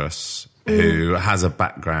actress who has a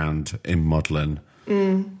background in modelling.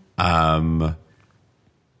 I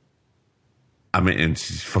mean, and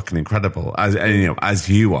she's fucking incredible, as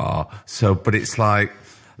you are. So, but it's like,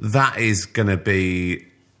 that is going to be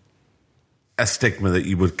a stigma that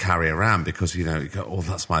you would carry around because, you go, oh,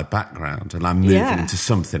 that's my background and I'm moving into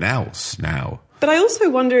something else now. But I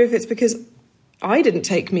also wonder if it's because I didn't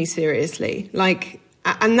take me seriously. Like,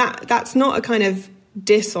 and that's not a kind of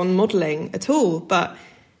diss on modelling at all, but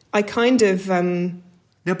I kind of... No,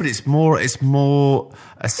 but it's more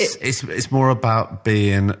about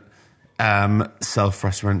being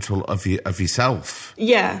self-referential of yourself.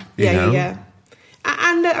 Yeah.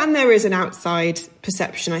 And there is an outside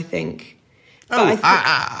perception, I think.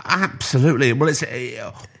 Absolutely. Well, it's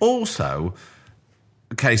also,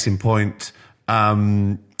 case in point,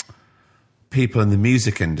 people in the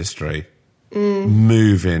music industry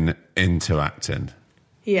moving into acting.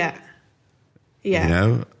 Yeah.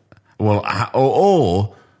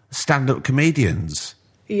 Or stand-up comedians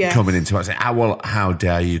coming into acting. How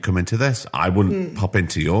dare you come into this? I wouldn't pop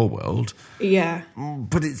into your world. Yeah.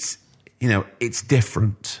 But it's, it's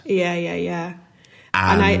different. Yeah.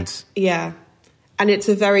 And it's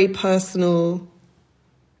a very personal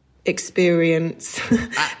experience.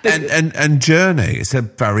 and journey. It's a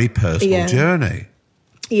very personal journey.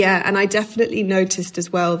 Yeah, and I definitely noticed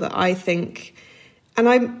as well that I think, and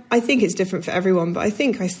I think it's different for everyone, but I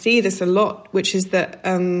think I see this a lot, which is that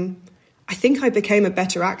I think I became a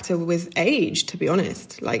better actor with age, to be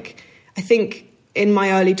honest. Like, I think in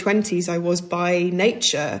my early 20s, I was by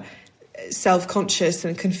nature self-conscious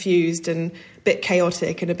and confused and a bit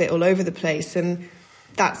chaotic and a bit all over the place, and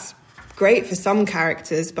that's great for some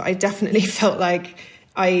characters, but I definitely felt like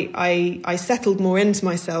I settled more into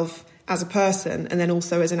myself as a person and then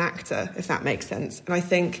also as an actor, if that makes sense. And I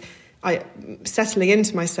think settling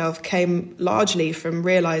into myself came largely from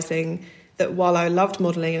realising that while I loved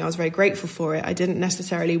modelling and I was very grateful for it, I didn't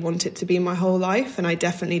necessarily want it to be my whole life. And I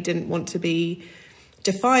definitely didn't want to be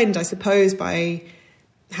defined, I suppose, by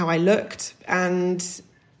how I looked. And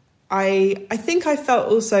I think I felt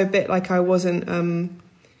also a bit like I wasn't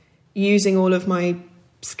using all of my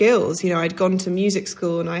skills. You know, I'd gone to music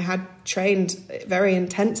school and I had trained very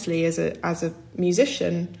intensely as a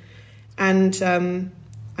musician. And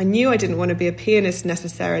I knew I didn't want to be a pianist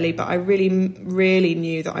necessarily, but I really, really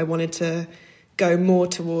knew that I wanted to go more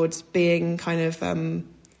towards being kind of,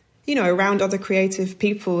 you know, around other creative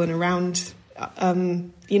people and around,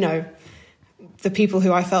 you know, the people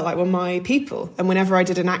who I felt like were my people. And whenever I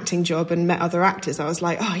did an acting job and met other actors, I was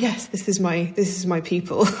like, oh yes, this is my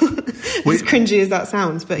people. As cringy as that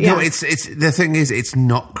sounds, but yeah. No, it's the thing is, it's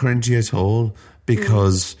not cringy at all,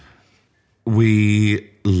 because we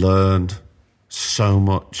learned so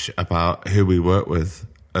much about who we work with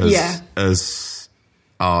as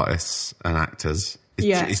artists and actors.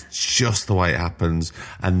 It's just the way it happens,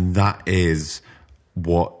 and that is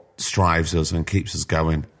what strives us and keeps us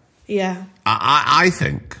going. Yeah, I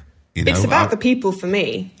think, you know, it's about the people for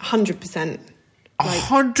me, 100%.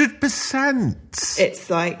 100%. It's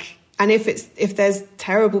like, and if there's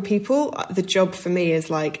terrible people, the job for me is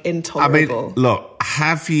like intolerable. I mean, look,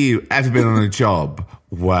 have you ever been on a job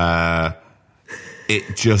where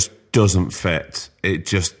it just doesn't fit?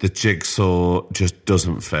 The jigsaw just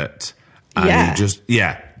doesn't fit. And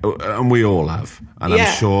and we all have. And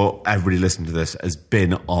I'm sure everybody listening to this has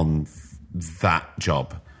been on that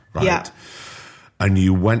job, right? Yeah. And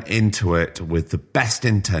you went into it with the best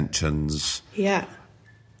intentions. Yeah.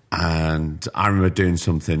 And I remember doing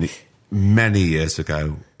something many years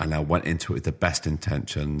ago, and I went into it with the best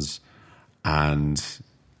intentions, and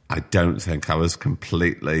I don't think I was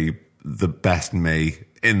completely the best me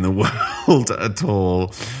in the world at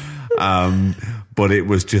all. But it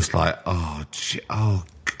was just like, oh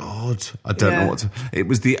God, I don't know what to... It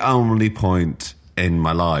was the only point in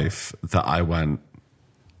my life that I went,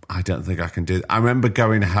 I don't think I can do that. I remember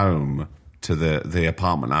going home to the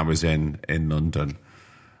apartment I was in London,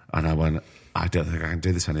 and I went, I don't think I can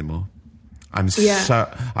do this anymore. I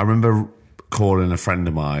remember calling a friend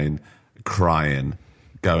of mine, crying,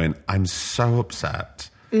 going, I'm so upset.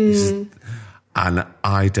 And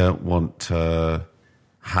I don't want to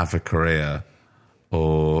have a career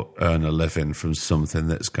or earn a living from something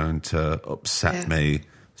that's going to upset me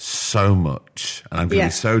so much. And I'm going to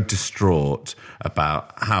be so distraught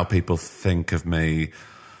about how people think of me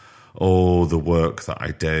or the work that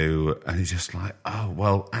I do. And he's just like, oh,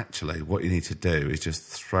 well, actually, what you need to do is just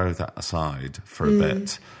throw that aside for a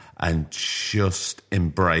bit and just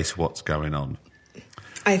embrace what's going on.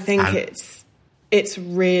 I think it's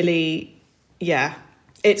really,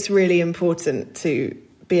 it's really important to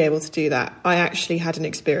be able to do that. I actually had an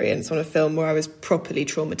experience on a film where I was properly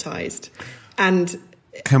traumatized. And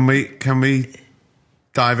can we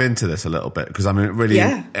dive into this a little bit? Because I'm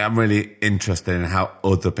really interested in how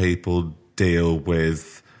other people deal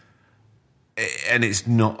with, and it's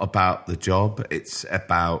not about the job, it's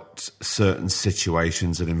about certain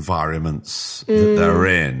situations and environments that they're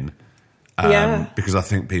in. Because I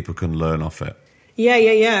think people can learn off it.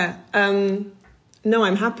 No,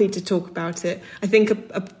 I'm happy to talk about it. I think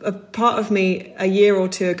a part of me a year or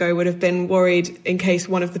two ago would have been worried in case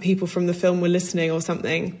one of the people from the film were listening or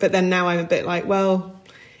something. But then now I'm a bit like, well,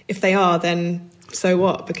 if they are, then so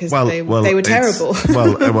what? Because they were terrible.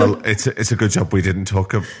 It's a good job we didn't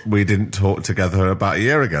talk together about a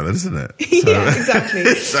year ago, isn't it? Yeah,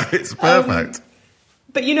 exactly. So it's perfect.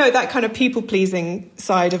 But you know, that kind of people-pleasing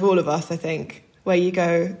side of all of us, I think, where you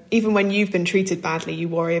go, even when you've been treated badly, you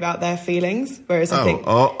worry about their feelings. Whereas I think,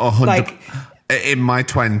 like, in my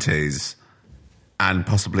 20s and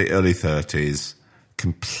possibly early 30s,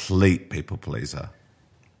 complete people pleaser,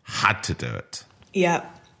 had to do it. Yeah.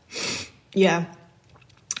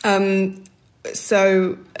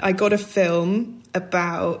 So I got a film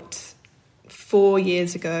about 4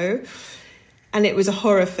 years ago, and it was a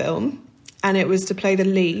horror film. And it was to play the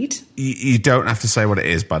lead. You don't have to say what it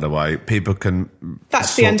is, by the way. People can.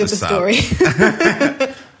 That's the end of the story.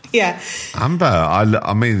 Yeah. Amber,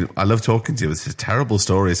 I mean, I love talking to you. This is a terrible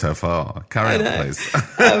story so far. Carry on, please.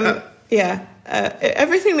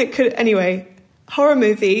 Everything that could. Anyway, horror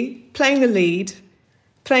movie, playing the lead,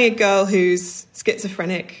 playing a girl who's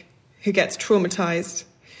schizophrenic, who gets traumatized,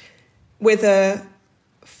 with a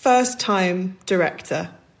first-time director.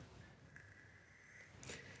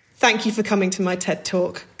 Thank you for coming to my TED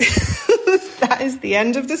Talk. That is the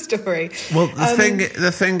end of the story. Well,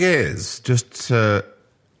 the thing is,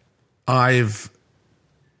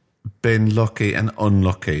 been lucky and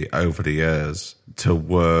unlucky over the years to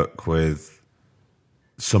work with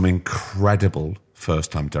some incredible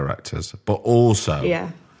first-time directors, but also,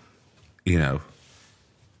 you know,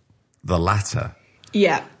 the latter.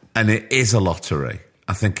 Yeah. And it is a lottery.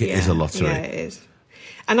 I think it is a lottery. Yeah, it is.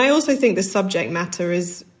 And I also think the subject matter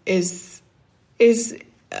is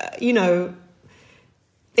you know,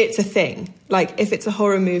 it's a thing. Like, if it's a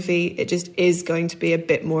horror movie, it just is going to be a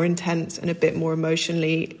bit more intense and a bit more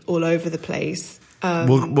emotionally all over the place.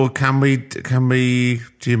 Well, can we?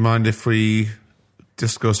 Do you mind if we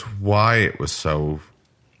discuss why it was so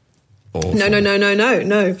awful?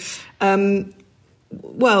 No.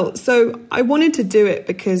 Well, so I wanted to do it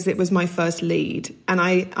because it was my first lead, and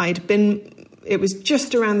it was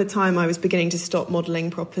just around the time I was beginning to stop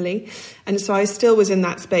modelling properly. And so I still was in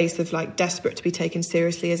that space of like desperate to be taken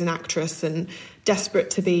seriously as an actress and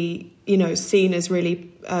desperate to be, you know, seen as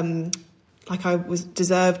really like I was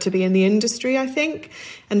deserved to be in the industry, I think.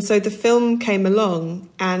 And so the film came along,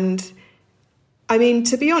 and I mean,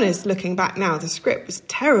 to be honest, looking back now, the script was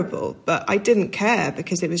terrible, but I didn't care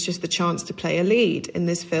because it was just the chance to play a lead in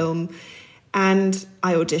this film. And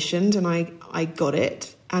I auditioned and I got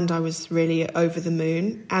it. And I was really over the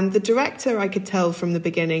moon. And the director, I could tell from the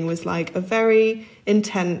beginning, was like a very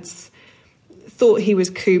intense, thought he was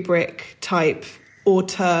Kubrick type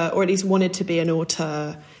auteur, or at least wanted to be an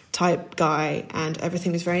auteur type guy. And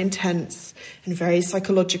everything was very intense and very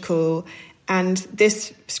psychological. And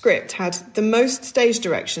this script had the most stage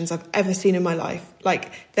directions I've ever seen in my life. Like,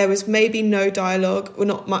 there was maybe no dialogue, or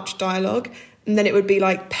not much dialogue. And then it would be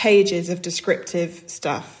like pages of descriptive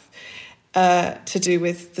stuff. To do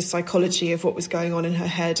with the psychology of what was going on in her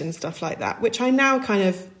head and stuff like that, which I now kind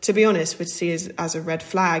of, to be honest, would see as a red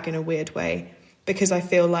flag in a weird way, because I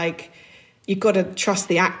feel like you've got to trust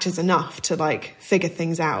the actors enough to like figure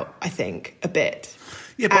things out, I think, a bit.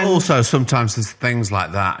 Yeah, but also sometimes there's things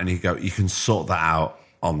like that and you can sort that out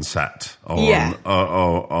on set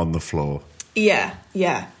or on the floor. Yeah.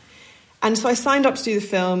 And so I signed up to do the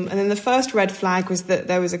film, and then the first red flag was that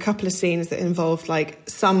there was a couple of scenes that involved like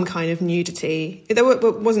some kind of nudity. There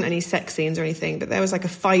wasn't any sex scenes or anything, but there was like a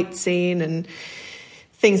fight scene and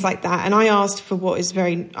things like that. And I asked for what is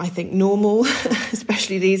very, I think, normal,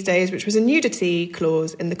 especially these days, which was a nudity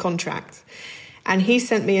clause in the contract. And he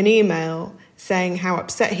sent me an email saying how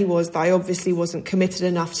upset he was that I obviously wasn't committed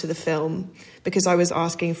enough to the film because I was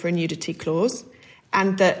asking for a nudity clause,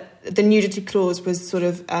 and that the nudity clause was sort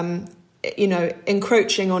of you know,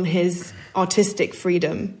 encroaching on his artistic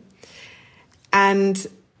freedom. And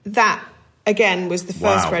that, again, was the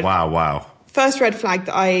first first red flag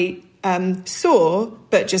that I saw,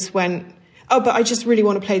 but just went, oh, but I just really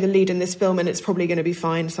want to play the lead in this film and it's probably going to be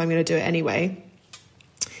fine, so I'm going to do it anyway.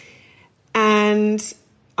 And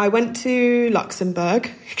I went to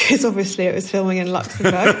Luxembourg, because obviously it was filming in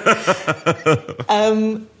Luxembourg.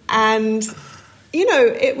 And... you know,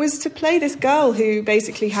 it was to play this girl who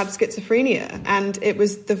basically had schizophrenia, and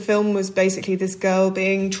the film was basically this girl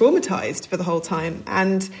being traumatized for the whole time.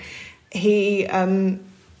 And he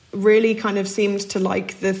really kind of seemed to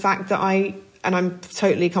like the fact that and I'm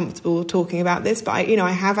totally comfortable talking about this, but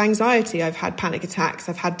I have anxiety, I've had panic attacks,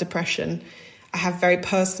 I've had depression, I have very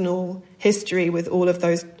personal history with all of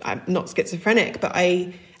those. I'm not schizophrenic, but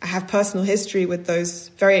I have personal history with those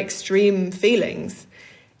very extreme feelings.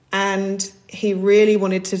 And he really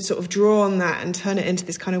wanted to sort of draw on that and turn it into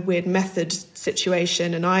this kind of weird method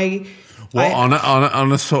situation. And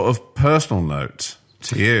on a sort of personal note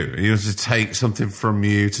to you, he was to take something from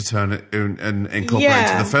you to turn it and incorporate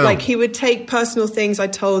into the film. Like he would take personal things I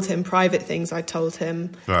told him, private things I told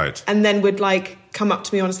him, right, and then would like come up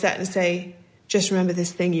to me on set and say, "Just remember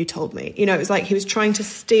this thing you told me." You know, it was like he was trying to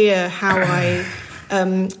steer how I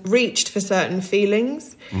reached for certain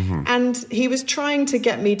feelings. Mm-hmm. And he was trying to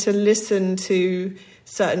get me to listen to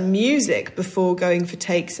certain music before going for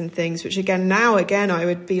takes and things, which again, I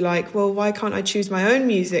would be like, well, why can't I choose my own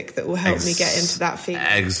music that will help me get into that feeling?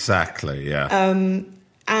 Exactly, yeah.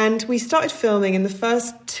 And we started filming, and the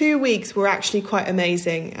first 2 weeks were actually quite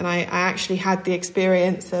amazing. And I actually had the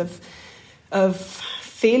experience of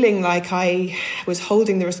feeling like I was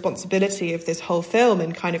holding the responsibility of this whole film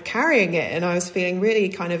and kind of carrying it. And I was feeling really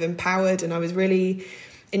kind of empowered, and I was really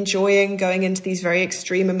enjoying going into these very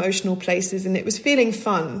extreme emotional places. And it was feeling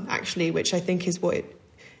fun, actually, which I think is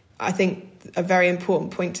I think a very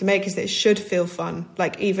important point to make, is that it should feel fun,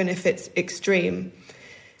 like even if it's extreme.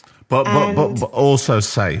 But also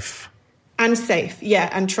safe. And safe, yeah,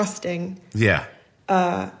 and trusting. Yeah.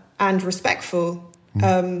 And respectful.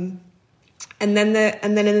 And then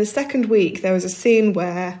in the second week, there was a scene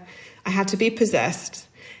where I had to be possessed,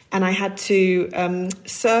 and I had to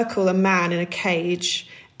circle a man in a cage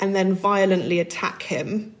and then violently attack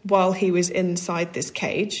him while he was inside this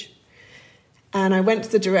cage. And I went to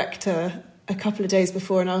the director a couple of days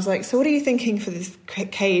before and I was like, so what are you thinking for this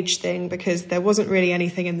cage thing? Because there wasn't really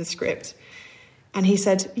anything in the script. And he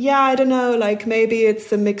said, yeah, I don't know, like maybe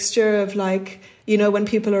it's a mixture of like, you know, when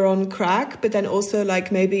people are on crack, but then also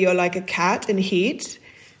like maybe you're like a cat in heat.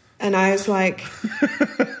 And I was like,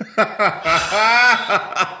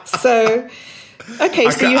 so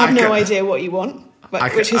you have no idea what you want.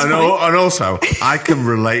 Which is fine. And also, I can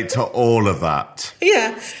relate to all of that.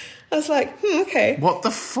 Yeah. I was like, okay. What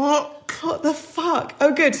the fuck? What the fuck?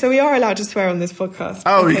 Oh, good. So we are allowed to swear on this podcast.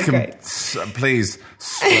 Oh, okay, you can. Great. Please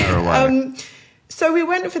swear away. So we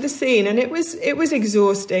went for the scene and it was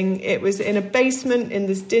exhausting. It was in a basement in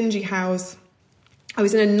this dingy house. I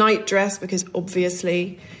was in a night dress because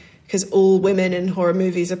all women in horror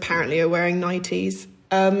movies apparently are wearing nighties.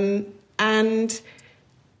 And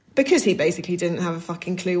because he basically didn't have a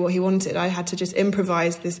fucking clue what he wanted, I had to just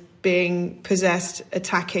improvise this being possessed,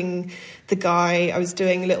 attacking the guy. I was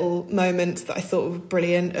doing little moments that I thought were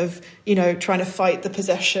brilliant of, you know, trying to fight the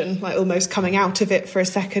possession, like almost coming out of it for a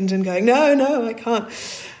second and going, no, I can't.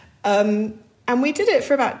 And we did it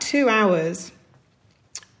for about 2 hours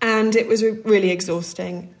and it was really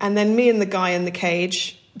exhausting. And then me and the guy in the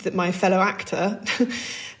cage, that my fellow actor,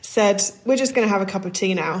 said, we're just going to have a cup of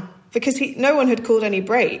tea now. Because no one had called any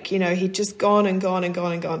break, you know, he'd just gone and gone and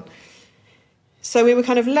gone and gone. So we were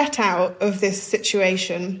kind of let out of this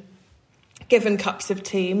situation, given cups of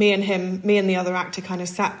tea. Me and the other actor kind of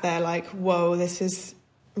sat there like, whoa, this is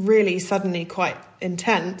really suddenly quite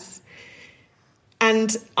intense.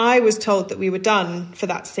 And I was told that we were done for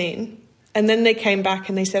that scene. And then they came back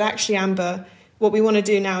and they said, actually, Amber, what we want to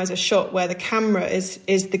do now is a shot where the camera is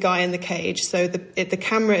the guy in the cage. So the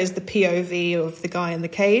camera is the POV of the guy in the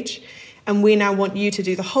cage. And we now want you to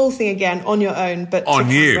do the whole thing again on your own, but on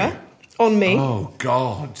you? Camera, on me. Oh,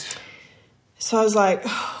 God. So I was like,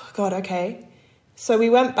 oh, God, okay. So we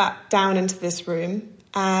went back down into this room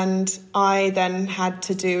and I then had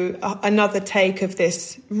to do another take of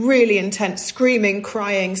this really intense screaming,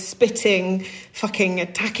 crying, spitting, fucking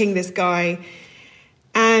attacking this guy.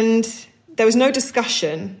 And there was no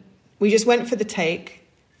discussion. We just went for the take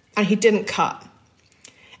and he didn't cut.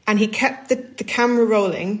 And he kept the camera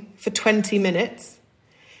rolling for 20 minutes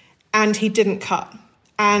and he didn't cut.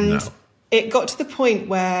 And it got to the point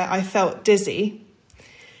where I felt dizzy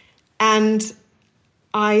and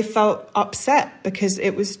I felt upset because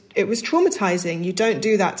it was traumatizing. You don't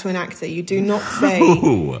do that to an actor. You do not say,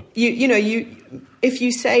 if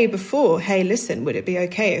you say before, hey, listen, would it be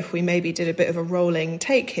okay if we maybe did a bit of a rolling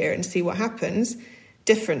take here and see what happens?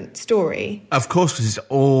 Different story. Of course, because it's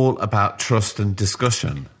all about trust and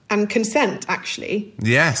discussion. And consent, actually.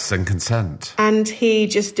 Yes, and consent. And he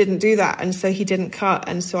just didn't do that. And so he didn't cut.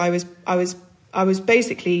 And so I was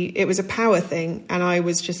basically, it was a power thing. And I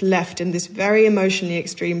was just left in this very emotionally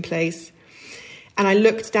extreme place. And I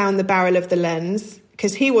looked down the barrel of the lens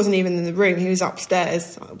because he wasn't even in the room. He was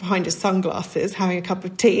upstairs behind his sunglasses having a cup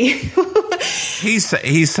of tea. He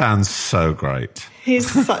sounds so great.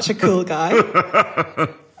 He's such a cool guy.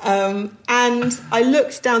 And I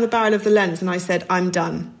looked down the barrel of the lens and I said, I'm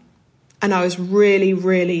done. And I was really,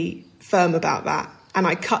 really firm about that. And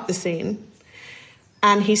I cut the scene.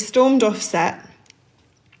 And he stormed off set,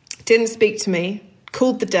 didn't speak to me,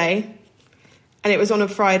 called the day, and it was on a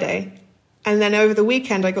Friday. And then over the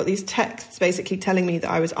weekend, I got these texts basically telling me that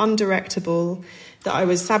I was undirectable, that I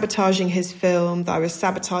was sabotaging his film, that I was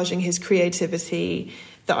sabotaging his creativity,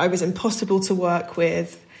 that I was impossible to work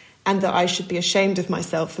with, and that I should be ashamed of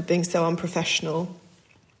myself for being so unprofessional.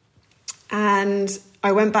 And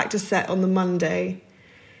I went back to set on the Monday,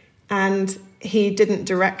 and he didn't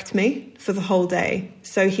direct me for the whole day.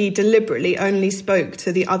 So he deliberately only spoke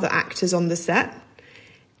to the other actors on the set,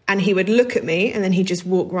 and he would look at me and then he'd just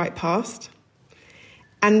walk right past.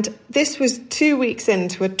 And this was 2 weeks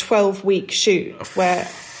into a 12-week shoot where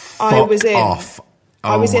I was in.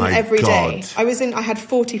 I was in every day. I had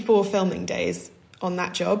 44 filming days on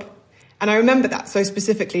that job. And I remember that so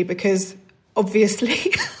specifically because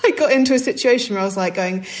obviously I got into a situation where I was like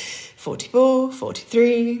going 44,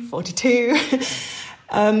 43, 42.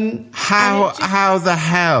 How the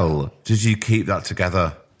hell did you keep that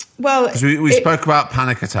together? Well, because we spoke about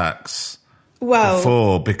panic attacks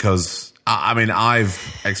before, because I mean,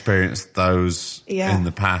 I've experienced those in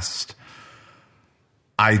the past.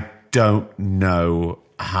 I don't know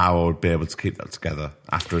how I would be able to keep that together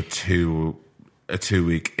after a 2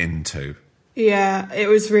 week into. Yeah, it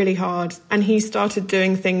was really hard. And he started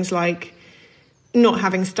doing things like not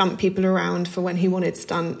having stunt people around for when he wanted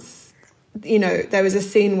stunts. You know, there was a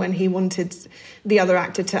scene when he wanted the other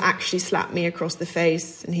actor to actually slap me across the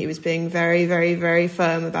face, and he was being very, very, very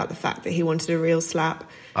firm about the fact that he wanted a real slap.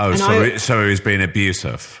 Oh, so he was being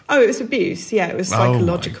abusive? Oh, it was abuse, yeah. It was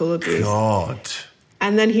psychological abuse. God.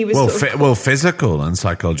 And then he was physical and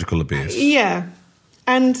psychological abuse. Yeah.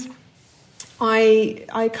 And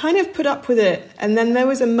I kind of put up with it. And then there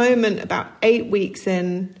was a moment about 8 weeks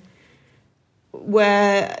in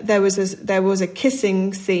where there was a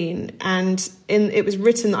kissing scene, and it was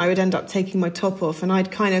written that I would end up taking my top off, and I'd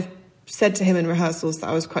kind of said to him in rehearsals that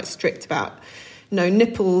I was quite strict about no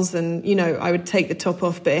nipples, and, you know, I would take the top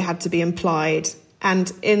off, but it had to be implied.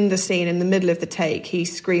 And in the scene, in the middle of the take, he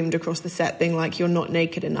screamed across the set being like, "You're not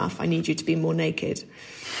naked enough, I need you to be more naked."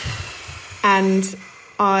 And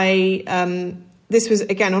this was,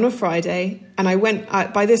 again, on a Friday, and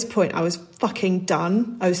by this point, I was fucking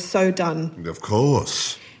done. I was so done. Of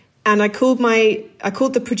course. And I called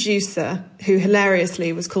the producer, who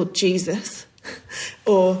hilariously was called Jesus,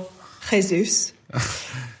 or Jesus.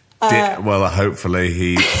 Hopefully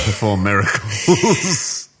he performed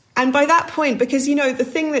miracles. And by that point, because, you know, the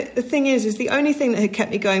thing is the only thing that had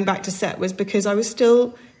kept me going back to set was because I was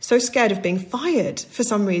still so scared of being fired for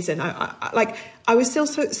some reason. I was still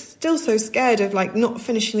so scared of, like, not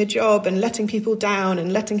finishing the job and letting people down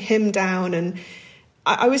and letting him down. And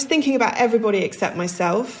I was thinking about everybody except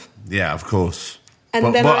myself. Yeah, of course.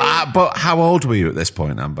 But how old were you at this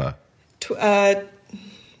point, Amber?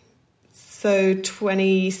 So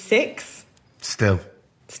 26. Still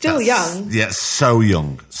young. Yeah, so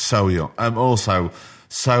young. Also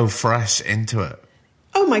so fresh into it.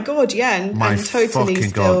 Oh my God, yeah, and totally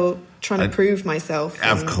still trying to prove myself.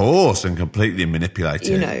 Of course, and completely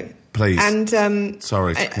manipulating. You know, please. And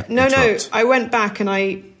sorry. No. I went back and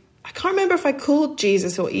I can't remember if I called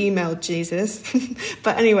Jesus or emailed Jesus,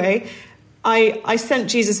 but anyway, I sent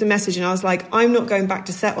Jesus a message and I was like, "I'm not going back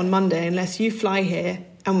to set on Monday unless you fly here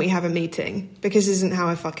and we have a meeting, because this isn't how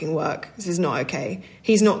I fucking work. This is not okay.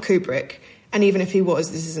 He's not Kubrick. And even if he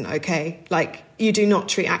was, this isn't okay. Like, you do not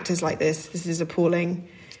treat actors like this. This is appalling."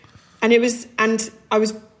 And I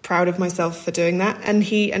was proud of myself for doing that. And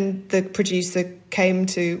he and the producer came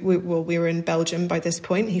to, we were in Belgium by this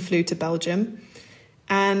point. He flew to Belgium.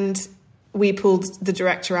 And we pulled the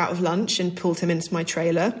director out of lunch and pulled him into my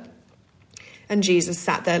trailer. And Jesus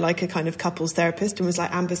sat there like a kind of couples therapist and was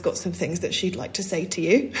like, "Amber's got some things that she'd like to say to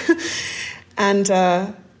you." And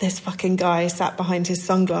this fucking guy sat behind his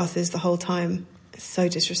sunglasses the whole time. It's so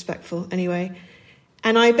disrespectful. Anyway.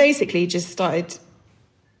 And I basically just started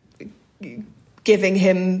giving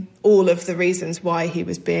him all of the reasons why he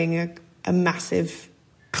was being a massive...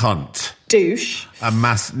 cunt. Douche. A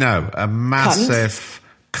massive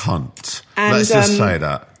cunt. And, let's just say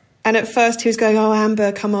that. And at first he was going, "Oh,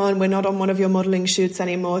 Amber, come on, we're not on one of your modelling shoots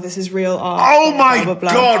anymore. This is real art." Oh my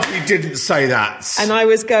God, he didn't say that. And I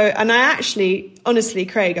actually, honestly,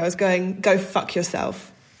 Craig, I was going, "Go fuck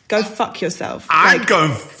yourself. Go fuck yourself." I'm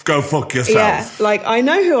going, go fuck yourself. Yeah, like, I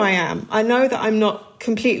know who I am. I know that I'm not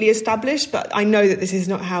completely established, but I know that this is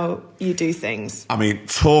not how you do things. I mean,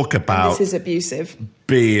 talk about... And this is abusive.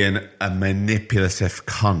 Being a manipulative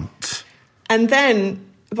cunt. And then,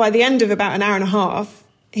 by the end of about an hour and a half,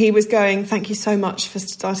 he was going, "Thank you so much for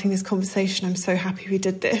starting this conversation. I'm so happy we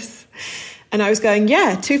did this." And I was going,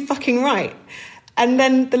 "Yeah, too fucking right." And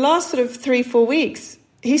then the last sort of 3-4 weeks,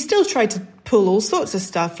 he still tried to pull all sorts of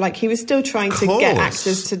stuff. Like, he was still trying to get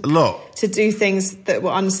actors to do things that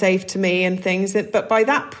were unsafe to me and things. But by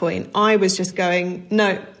that point, I was just going,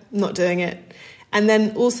 "No, I'm not doing it." And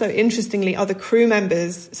then also, interestingly, other crew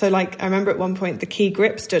members. So, like, I remember at one point, the key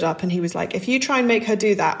grip stood up and he was like, "If you try and make her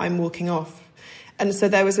do that, I'm walking off." And so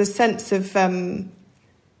there was a sense of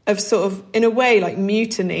sort of, in a way, like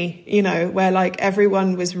mutiny, you know, where like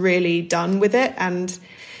everyone was really done with it.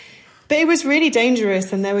 But it was really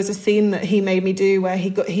dangerous. And there was a scene that he made me do where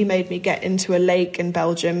he made me get into a lake in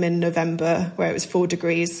Belgium in November where it was 4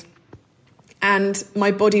 degrees. And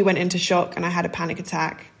my body went into shock and I had a panic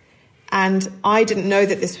attack. And I didn't know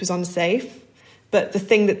that this was unsafe. But the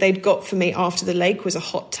thing that they'd got for me after the lake was a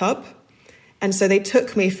hot tub. And so they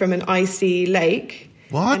took me from an icy lake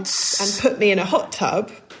and put me in a hot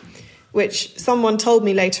tub, which someone told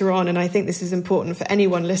me later on, and I think this is important for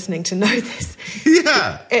anyone listening to know this.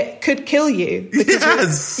 Yeah. It could kill you.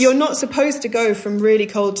 Because you're not supposed to go from really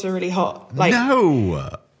cold to really hot. Like,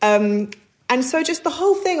 no. And so just the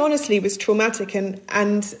whole thing, honestly, was traumatic.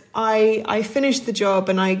 And I finished the job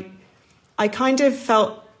and I kind of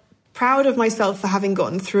felt proud of myself for having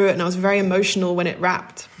gotten through it. And I was very emotional when it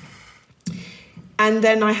wrapped. And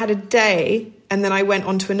then I had a day And then I went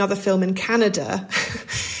on to another film in Canada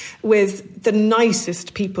with the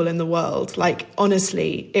nicest people in the world. Like,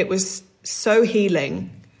 honestly, it was so healing.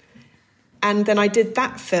 And then I did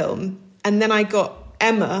that film. And then I got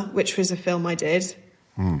Emma, which was a film I did,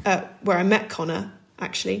 where I met Connor,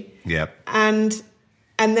 actually. Yep. And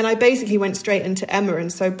then I basically went straight into Emma.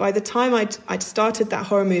 And so by the time I'd started that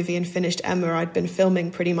horror movie and finished Emma, I'd been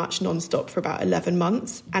filming pretty much nonstop for about 11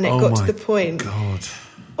 months. And it got to the point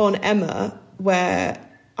on Emma where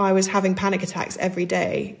I was having panic attacks every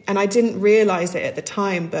day. And I didn't realise it at the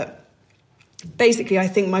time, but basically I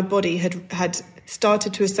think my body had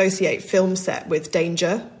started to associate film set with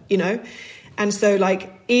danger, you know? And so,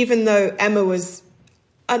 like, even though Emma was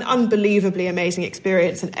an unbelievably amazing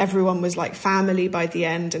experience and everyone was like family by the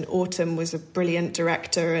end, and Autumn was a brilliant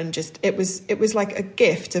director, and just it was like a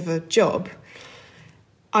gift of a job,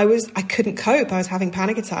 I couldn't cope. I was having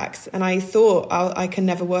panic attacks, and I thought I can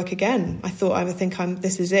never work again. I thought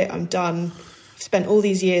this is it, I'm done. I've spent all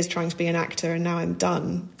these years trying to be an actor and now I'm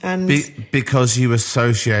done. And because you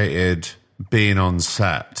associated being on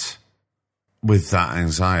set with that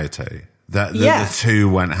anxiety. The two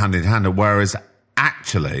went hand in hand, whereas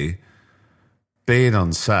actually being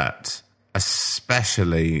on set,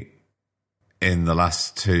 especially in the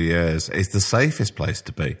last 2 years, is the safest place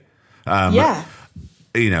to be.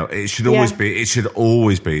 You know, it should always be. It should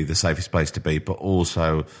always be the safest place to be, but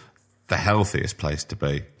also the healthiest place to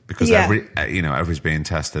be, because everybody's being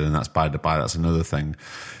tested, and that's by the by. That's another thing.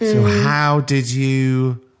 So, how did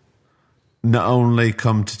you not only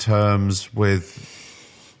come to terms with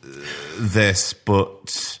this,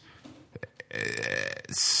 but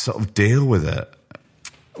sort of deal with it?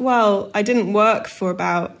 Well, I didn't work for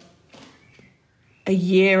about a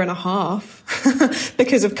year and a half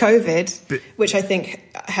because of COVID, which I think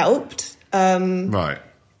helped. Right.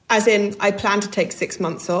 As in, I planned to take 6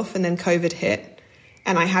 months off, and then COVID hit,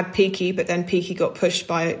 and I had Peaky, but then Peaky got pushed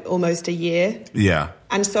by almost a year. Yeah.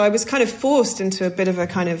 And so I was kind of forced into a bit of a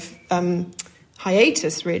kind of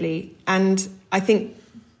hiatus, really. And I think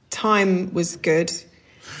time was good.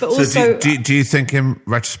 But also, do you think in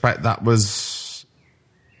retrospect that was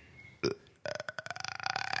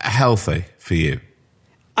healthy for you?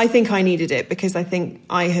 I think I needed it, because I think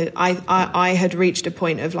I had reached a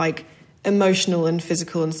point of like emotional and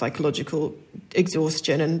physical and psychological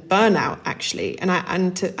exhaustion and burnout, actually. And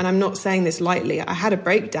I'm not saying this lightly. I had a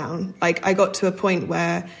breakdown. Like, I got to a point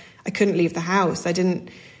where I couldn't leave the house.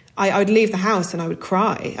 I would leave the house and I would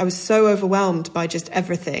cry. I was so overwhelmed by just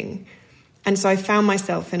everything. And so I found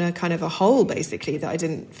myself in a kind of a hole, basically, that I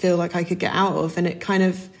didn't feel like I could get out of. And it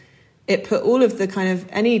put all of the kind of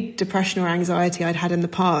any depression or anxiety I'd had in the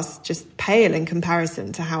past just pale in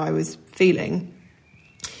comparison to how I was feeling.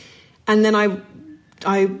 And then I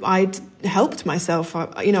helped myself.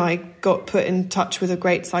 I got put in touch with a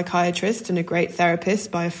great psychiatrist and a great therapist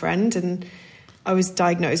by a friend, and I was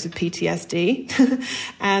diagnosed with PTSD.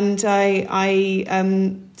 And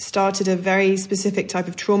I started a very specific type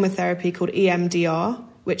of trauma therapy called EMDR,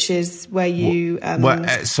 which is where you...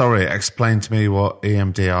 sorry, explain to me what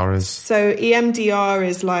EMDR is. So EMDR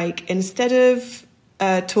is like, instead of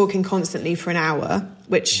talking constantly for an hour,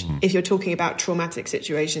 which if you're talking about traumatic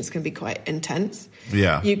situations can be quite intense.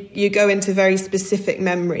 Yeah. You go into very specific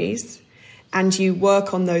memories, and you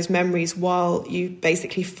work on those memories while you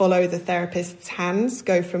basically follow the therapist's hands,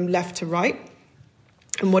 go from left to right.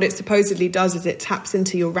 And what it supposedly does is it taps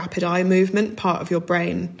into your rapid eye movement part of your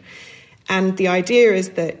brain. And the idea is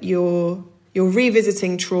that you're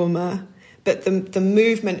revisiting trauma, but the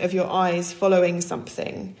movement of your eyes following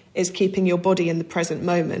something is keeping your body in the present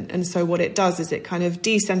moment. And so what it does is it kind of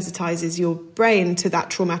desensitizes your brain to that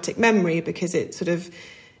traumatic memory, because it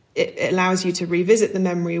allows you to revisit the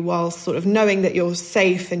memory while sort of knowing that you're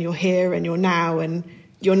safe and you're here and you're now and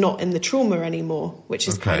you're not in the trauma anymore, which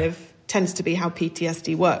is kind of tends to be how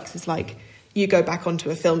PTSD works. It's like you go back onto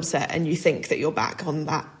a film set and you think that you're back on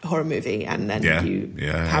that horror movie, and then you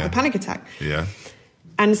have a panic attack. Yeah.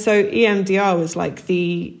 And so EMDR was like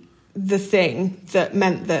the thing that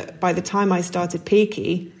meant that by the time I started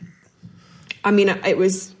Peaky, I mean, it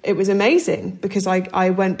was amazing, because I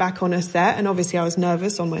went back on a set, and obviously I was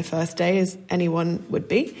nervous on my first day, as anyone would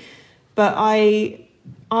be. But I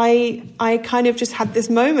kind of just had this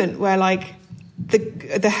moment where, like,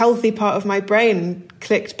 the healthy part of my brain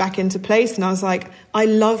clicked back into place, and I was like, I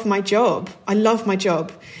love my job. I love my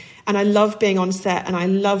job, and I love being on set, and I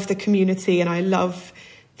love the community, and I love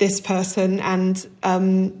this person, and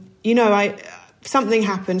something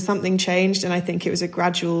happened, something changed, and I think it was a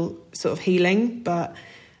gradual sort of healing. But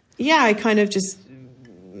yeah, I kind of just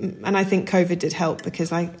And I think COVID did help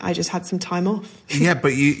because I just had some time off. Yeah,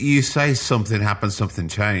 but you say something happened, something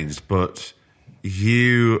changed, but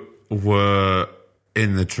you were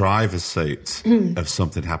in the driver's seat of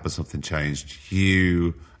something happened, something changed.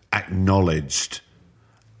 You acknowledged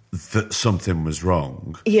that something was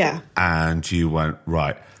wrong. Yeah. And you went,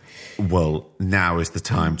 right, well, now is the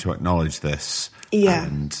time to acknowledge this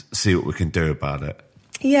and see what we can do about it.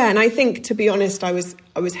 Yeah, and I think, to be honest, I was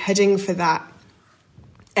heading for that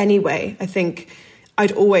anyway. I think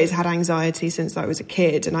I'd always had anxiety since I was a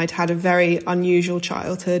kid, and I'd had a very unusual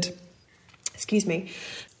childhood. Excuse me.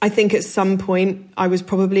 I think at some point I was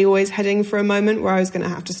probably always heading for a moment where I was going to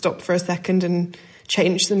have to stop for a second and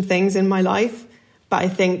change some things in my life. But I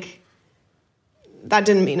think that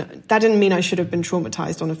didn't mean I should have been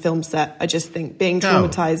traumatized on a film set. I just think being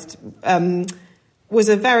traumatized was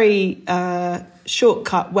a very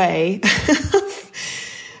shortcut way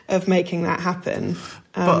of making that happen.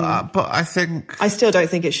 But I think I still don't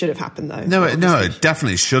think it should have happened, though. No, it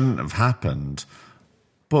definitely shouldn't have happened.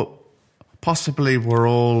 But possibly we're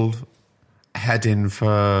all heading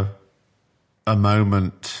for a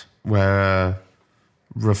moment where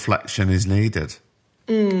reflection is needed.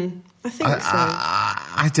 I think so.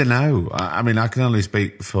 I don't know. I mean, I can only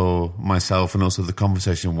speak for myself and also the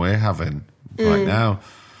conversation we're having right now.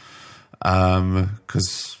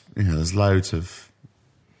 Because, there's loads of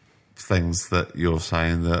things that you're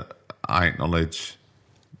saying that I acknowledge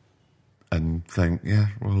and think,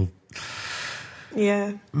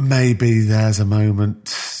 maybe there's a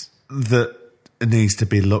moment that needs to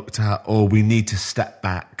be looked at, or we need to step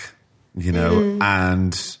back,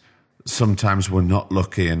 and sometimes we're not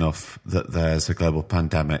lucky enough that there's a global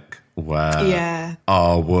pandemic where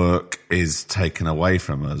our work is taken away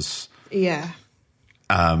from us. Yeah.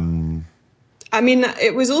 I mean,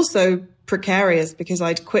 it was also precarious because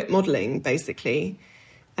I'd quit modelling, basically.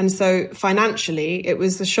 And so financially, it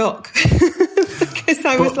was a shock. Because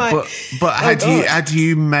I was like... But had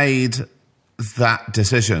you made that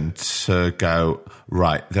decision to go,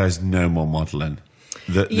 right, there's no more modelling?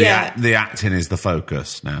 The acting is the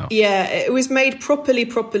focus now. Yeah, it was made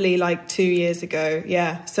properly like 2 years ago.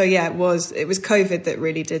 Yeah. So it was COVID that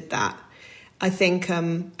really did that. I think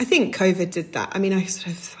COVID did that. I mean, I sort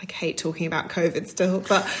of hate talking about COVID still,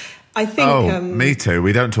 but I think... me too.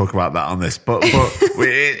 We don't talk about that on this, but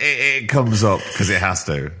it comes up because it has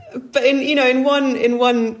to. But in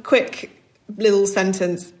one quick little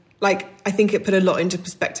sentence, I think it put a lot into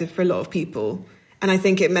perspective for a lot of people. And I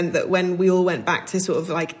think it meant that when we all went back to sort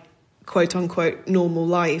of quote unquote normal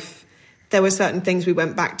life, there were certain things we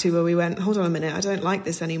went back to where we went, hold on a minute, I don't like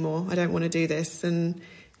this anymore. I don't want to do this. And,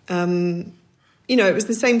 it was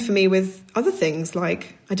the same for me with other things. I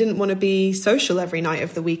didn't want to be social every night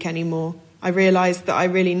of the week anymore. I realised that I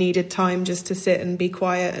really needed time just to sit and be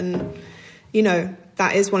quiet. And,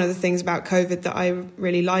 that is one of the things about COVID that I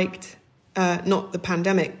really liked. Not the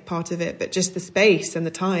pandemic part of it, but just the space and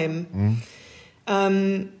the time.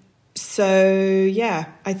 I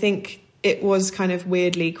think it was kind of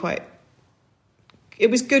weirdly it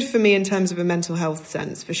was good for me in terms of a mental health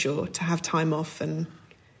sense, for sure, to have time off and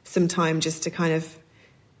some time just to kind of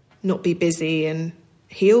not be busy and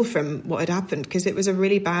heal from what had happened, because it was a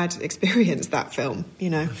really bad experience, that film,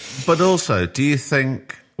 But also, do you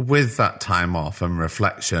think with that time off and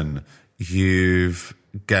reflection, you've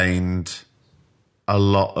gained a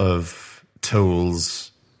lot of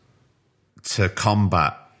tools to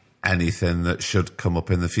combat anything that should come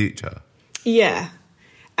up in the future? Yeah.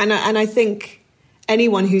 And I think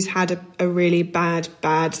anyone who's had a really bad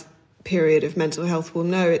period of mental health will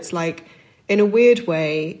know it's in a weird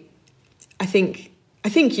way, I think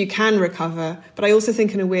you can recover, but I also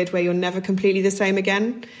think in a weird way you're never completely the same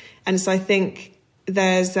again. And so I think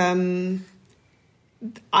there's...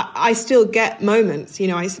 I still get moments,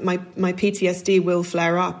 my PTSD will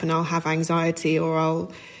flare up and I'll have anxiety, or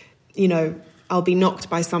I'll be knocked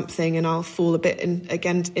by something and I'll fall a bit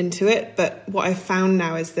into it. But what I've found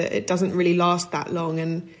now is that it doesn't really last that long.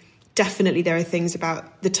 And definitely there are things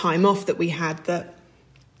about the time off that we had that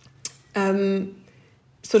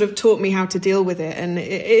sort of taught me how to deal with it. And it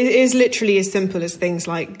is literally as simple as things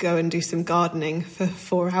like go and do some gardening for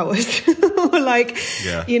 4 hours or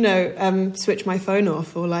switch my phone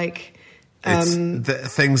off, or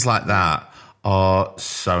things like that are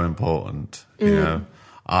so important.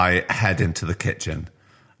 I head into the kitchen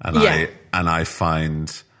and I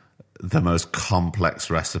find the most complex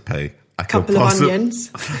recipe. Couple of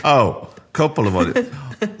onions.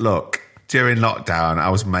 Look, during lockdown, I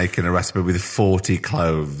was making a recipe with 40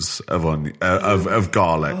 cloves of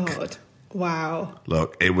garlic. God. Wow.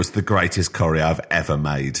 Look, it was the greatest curry I've ever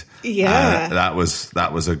made. Yeah. That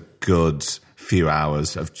was a good few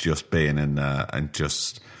hours of just being in there and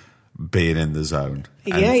just being in the zone.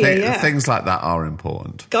 And things like that are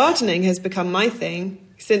important. Gardening has become my thing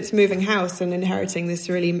since moving house and inheriting this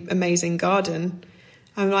really amazing garden.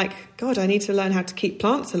 I'm like, God, I need to learn how to keep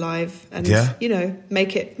plants alive and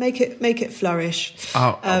make it flourish.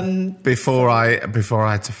 Before I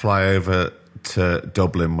had to fly over to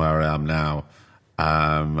Dublin, where I am now,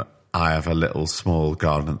 I have a little small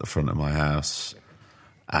garden at the front of my house,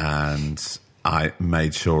 and I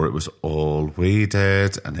made sure it was all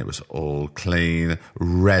weeded and it was all clean,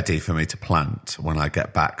 ready for me to plant when I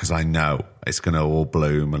get back, because I know it's going to all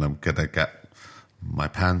bloom and I'm going to get my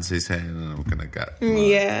pansies in and I'm going to get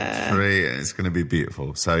my tree and it's going to be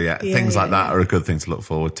beautiful. So, things like that are a good thing to look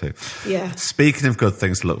forward to. Yeah. Speaking of good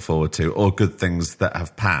things to look forward to, or good things that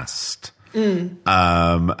have passed, and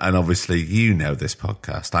obviously you know this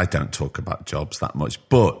podcast, I don't talk about jobs that much,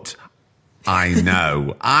 but I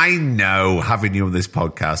know having you on this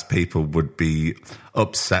podcast, people would be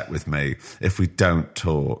upset with me if we don't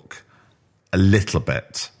talk a little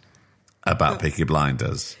bit about Peaky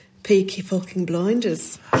Blinders. Peaky fucking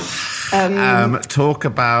Blinders. Talk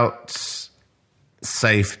about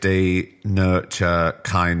safety, nurture,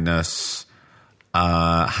 kindness,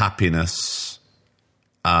 happiness,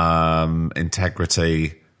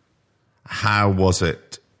 integrity. How was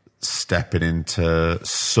it stepping into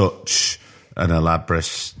such an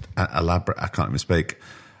elaborate, I can't even speak.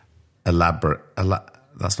 That's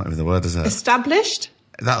not even the word, is it? Established?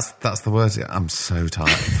 That's the word. I'm so tired.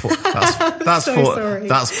 That's so sorry.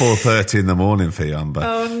 That's 4:30 in the morning for you, Amber.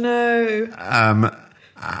 Oh no.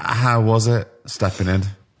 How was it stepping in?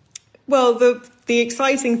 Well, the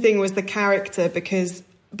exciting thing was the character, because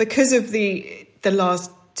of the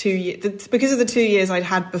last 2 years, because of the 2 years I'd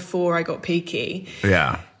had before I got Peaky.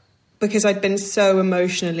 Yeah. Because I'd been so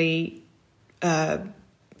emotionally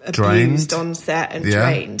abused on set and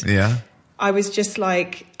drained. Yeah. I was just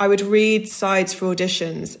like, I would read sides for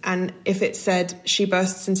auditions, and if it said she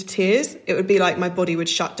bursts into tears, it would be like my body would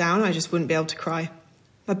shut down. I just wouldn't be able to cry.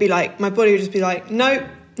 My body would just be like, no,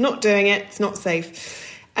 not doing it. It's not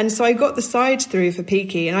safe. And so I got the sides through for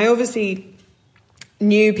Peaky, and I obviously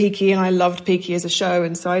knew Peaky and I loved Peaky as a show.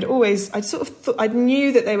 And so I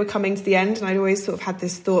knew that they were coming to the end, and I'd always sort of had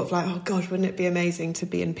this thought of like, oh God, wouldn't it be amazing to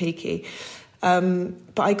be in Peaky?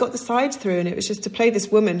 But I got the sides through, and it was just to play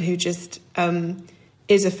this woman who just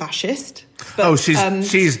is a fascist. But, she's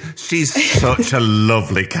such a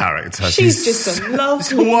lovely character. She's just a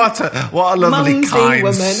lovely, what a lovely, kind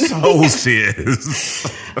woman. soul she is.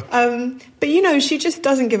 But she just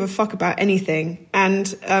doesn't give a fuck about anything,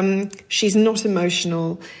 and she's not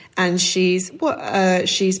emotional, and she's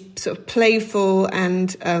sort of playful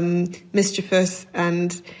and mischievous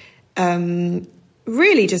and.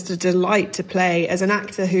 Really just a delight to play as an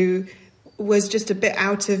actor who was just a bit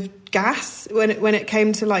out of gas when it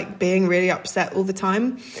came to like being really upset all the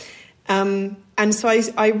time. And so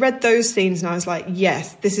I read those scenes and I was like,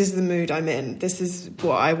 yes, this is the mood I'm in. This is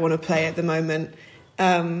what I want to play at the moment.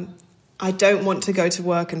 I don't want to go to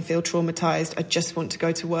work and feel traumatized. I just want to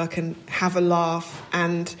go to work and have a laugh.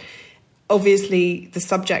 And obviously the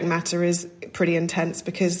subject matter is pretty intense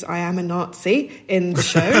because I am a Nazi in the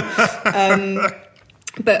show.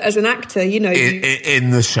 But as an actor,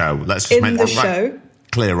 in the show, let's just make that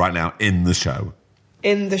clear right now. In the show,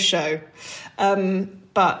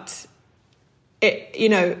 but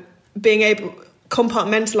it, being able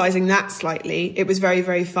compartmentalizing that slightly, it was very,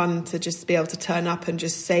 very fun to just be able to turn up and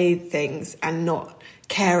just say things and not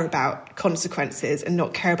care about consequences and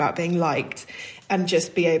not care about being liked, and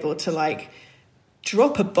just be able to like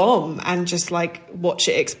drop a bomb and just like watch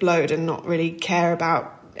it explode and not really care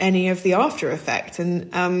about any of the after effect.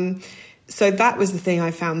 And so that was the thing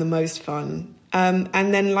I found the most fun.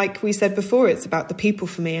 And then, like we said before, it's about the people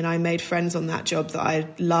for me, and I made friends on that job that I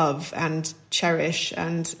love and cherish.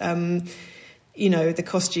 And, the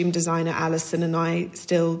costume designer, Alison, and I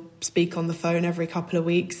still speak on the phone every couple of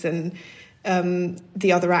weeks. And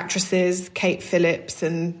the other actresses, Kate Phillips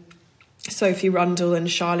and Sophie Rundle and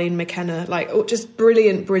Charlene McKenna, just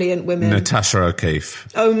brilliant women. Natasha O'Keefe.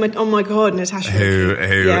 Oh my God, Natasha O'Keefe.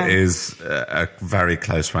 Who is a very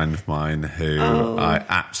close friend of mine who I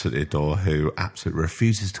absolutely adore, who absolutely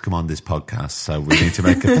refuses to come on this podcast. So we need to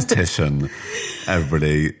make a petition.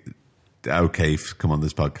 Everybody, O'Keefe, come on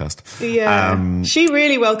this podcast. Yeah. She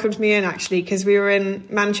really welcomed me in, actually, because we were in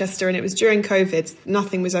Manchester and it was during COVID.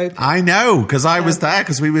 Nothing was open. I know, because I was there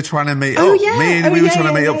because we were trying to meet up. We were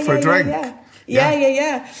trying to meet up for a drink.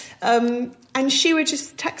 Yeah. And she would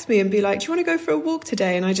just text me and be like, do you want to go for a walk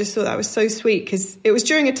today? And I just thought that was so sweet, because it was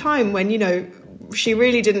during a time when, you know, she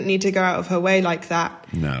really didn't need to go out of her way like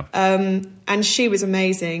that. No. And she was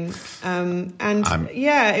amazing.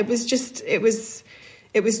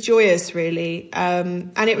 It was joyous, really.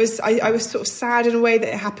 And I was sort of sad in a way that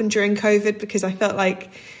it happened during COVID, because I felt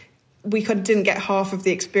like we kind of didn't get half of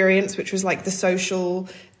the experience, which was like the social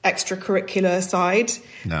extracurricular side.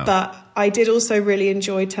 No. But I did also really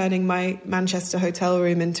enjoy turning my Manchester hotel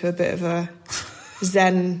room into a bit of a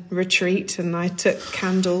Zen retreat, and I took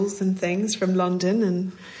candles and things from London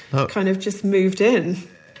and kind of just moved in.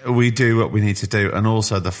 We do what we need to do, and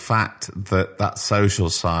also the fact that social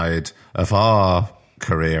side of our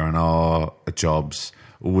career and our jobs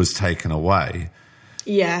was taken away.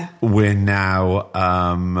 Yeah. We're now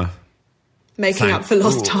making up for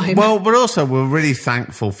lost time. Well, but also we're really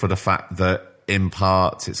thankful for the fact that in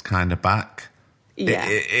parts it's kind of back. Yeah.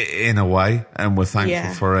 In a way, and we're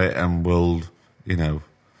thankful for it, and we'll, you know.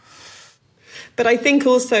 But I think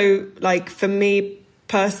also, like, for me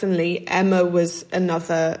personally, Emma was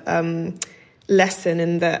another lesson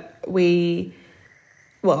in that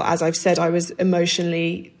as I've said, I was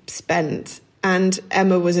emotionally spent, and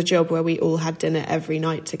Emma was a job where we all had dinner every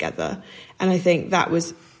night together. And I think that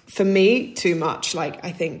was, for me, too much. Like,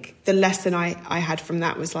 I think the lesson I had from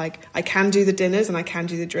that was, like, I can do the dinners and I can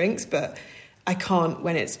do the drinks, but I can't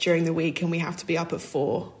when it's during the week and we have to be up at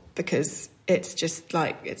 4, because it's just,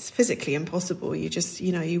 like, it's physically impossible. You just,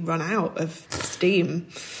 you know, you run out of steam.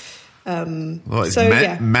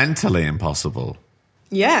 It's mentally impossible.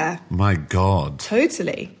 Yeah. My God.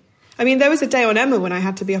 Totally. I mean, there was a day on Emma when I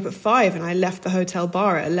had to be up at 5 and I left the hotel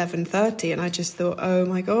bar at 11:30, and I just thought, oh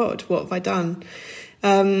my God, what have I done?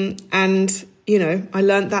 And, you know, I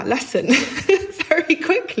learned that lesson very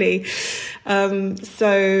quickly. I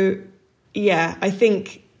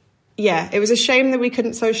think, it was a shame that we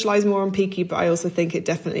couldn't socialise more on Peaky, but I also think it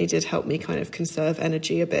definitely did help me kind of conserve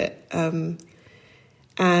energy a bit.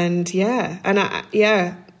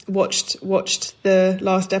 Watched the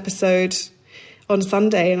last episode on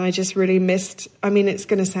Sunday, and I just really missed, I mean, it's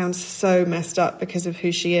going to sound so messed up because of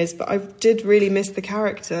who she is, but I did really miss the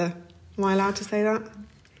character. Am I allowed to say that?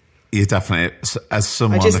 You definitely, as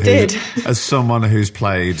someone who's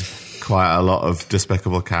played quite a lot of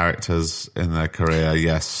despicable characters in their career,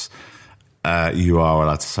 yes, you are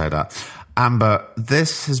allowed to say that. Amber,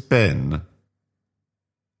 this has been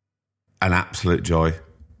an absolute joy.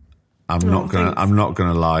 I'm not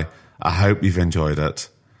gonna lie. I hope you've enjoyed it.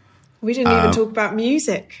 We didn't even talk about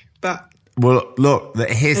music, but well, look,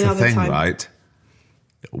 here's the thing, time. right?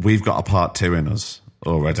 We've got a part 2 in us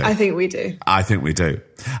already. I think we do.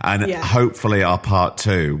 And hopefully our part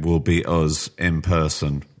 2 will be us in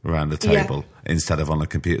person around the table instead of on a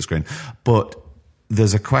computer screen. But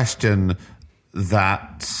there's a question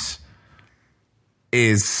that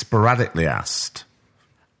is sporadically asked,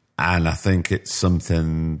 and I think it's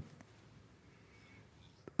something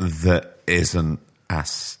that isn't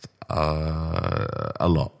asked a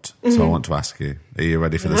lot. Mm-hmm. So I want to ask you, are you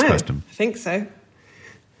ready for this question? I think so.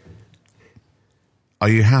 Are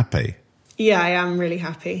you happy? Yeah, I am really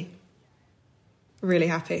happy. Really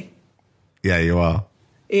happy. Yeah, you are.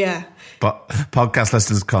 Yeah. But podcast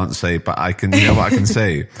listeners can't see, but I can, you know what I can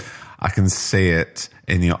see? I can see it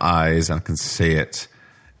in your eyes, and I can see it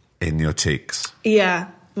in your cheeks. Yeah,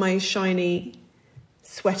 my shiny,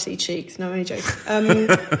 sweaty cheeks. No, I'm only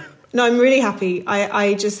joking. No, I'm really happy.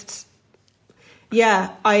 I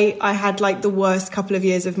had like the worst couple of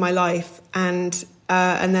years of my life, and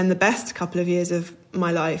then the best couple of years of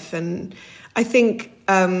my life. And I think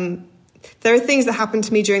there are things that happened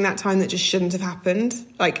to me during that time that just shouldn't have happened.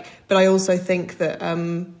 But I also think that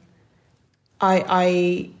I'm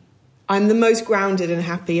the most grounded and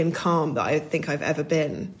happy and calm that I think I've ever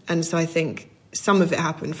been. And so I think some of it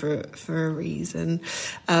happened for a reason.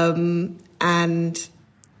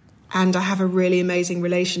 And I have a really amazing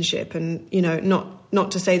relationship, and, you know,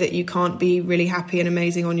 not to say that you can't be really happy and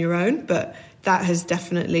amazing on your own, but that has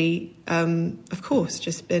definitely, of course,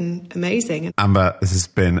 just been amazing. Amber, this has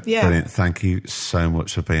been brilliant. Thank you so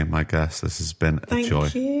much for being my guest. This has been a joy.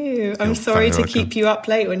 Thank you. I'm sorry to keep you up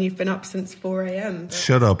late when you've been up since 4 a.m. But...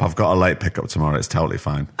 Shut up. I've got a late pickup tomorrow. It's totally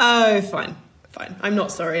fine. Oh, fine. I'm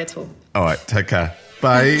not sorry at all. All right. Take care.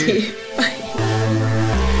 Bye. Thank you. Bye.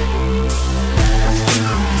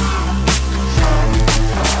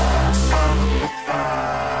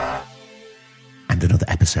 Another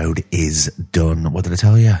episode is done. What did I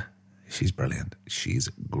tell you? She's brilliant. She's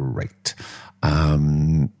great.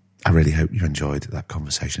 I really hope you enjoyed that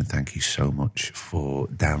conversation. Thank you so much for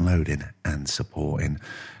downloading and supporting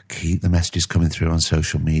keep the messages coming through on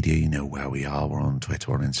social media. You know where we are. We're on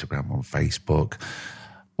Twitter, on Instagram, on Facebook.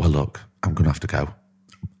 Well, look, I'm going to have to go.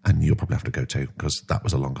 And you'll probably have to go too, because that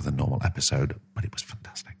was a longer than normal episode, but it was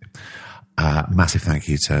fantastic. Massive thank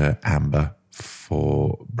you to Amber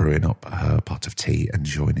for brewing up her pot of tea and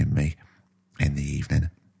joining me in the evening.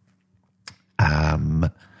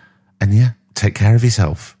 And yeah, take care of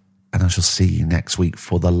yourself. And I shall see you next week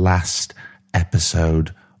for the last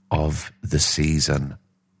episode of the season.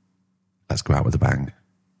 Let's go out with a bang.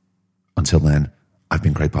 Until then, I've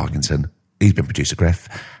been Craig Parkinson. He's been producer Griff.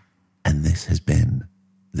 And this has been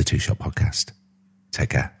the Two Shot Podcast.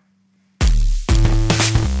 Take care.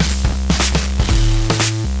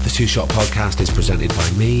 The Two Shot Podcast is presented by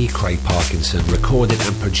me, Craig Parkinson, recorded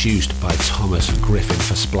and produced by Thomas Griffin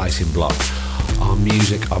for Splicing Block.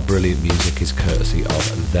 Our brilliant music is courtesy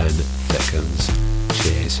of Then Thickens.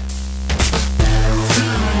 Cheers.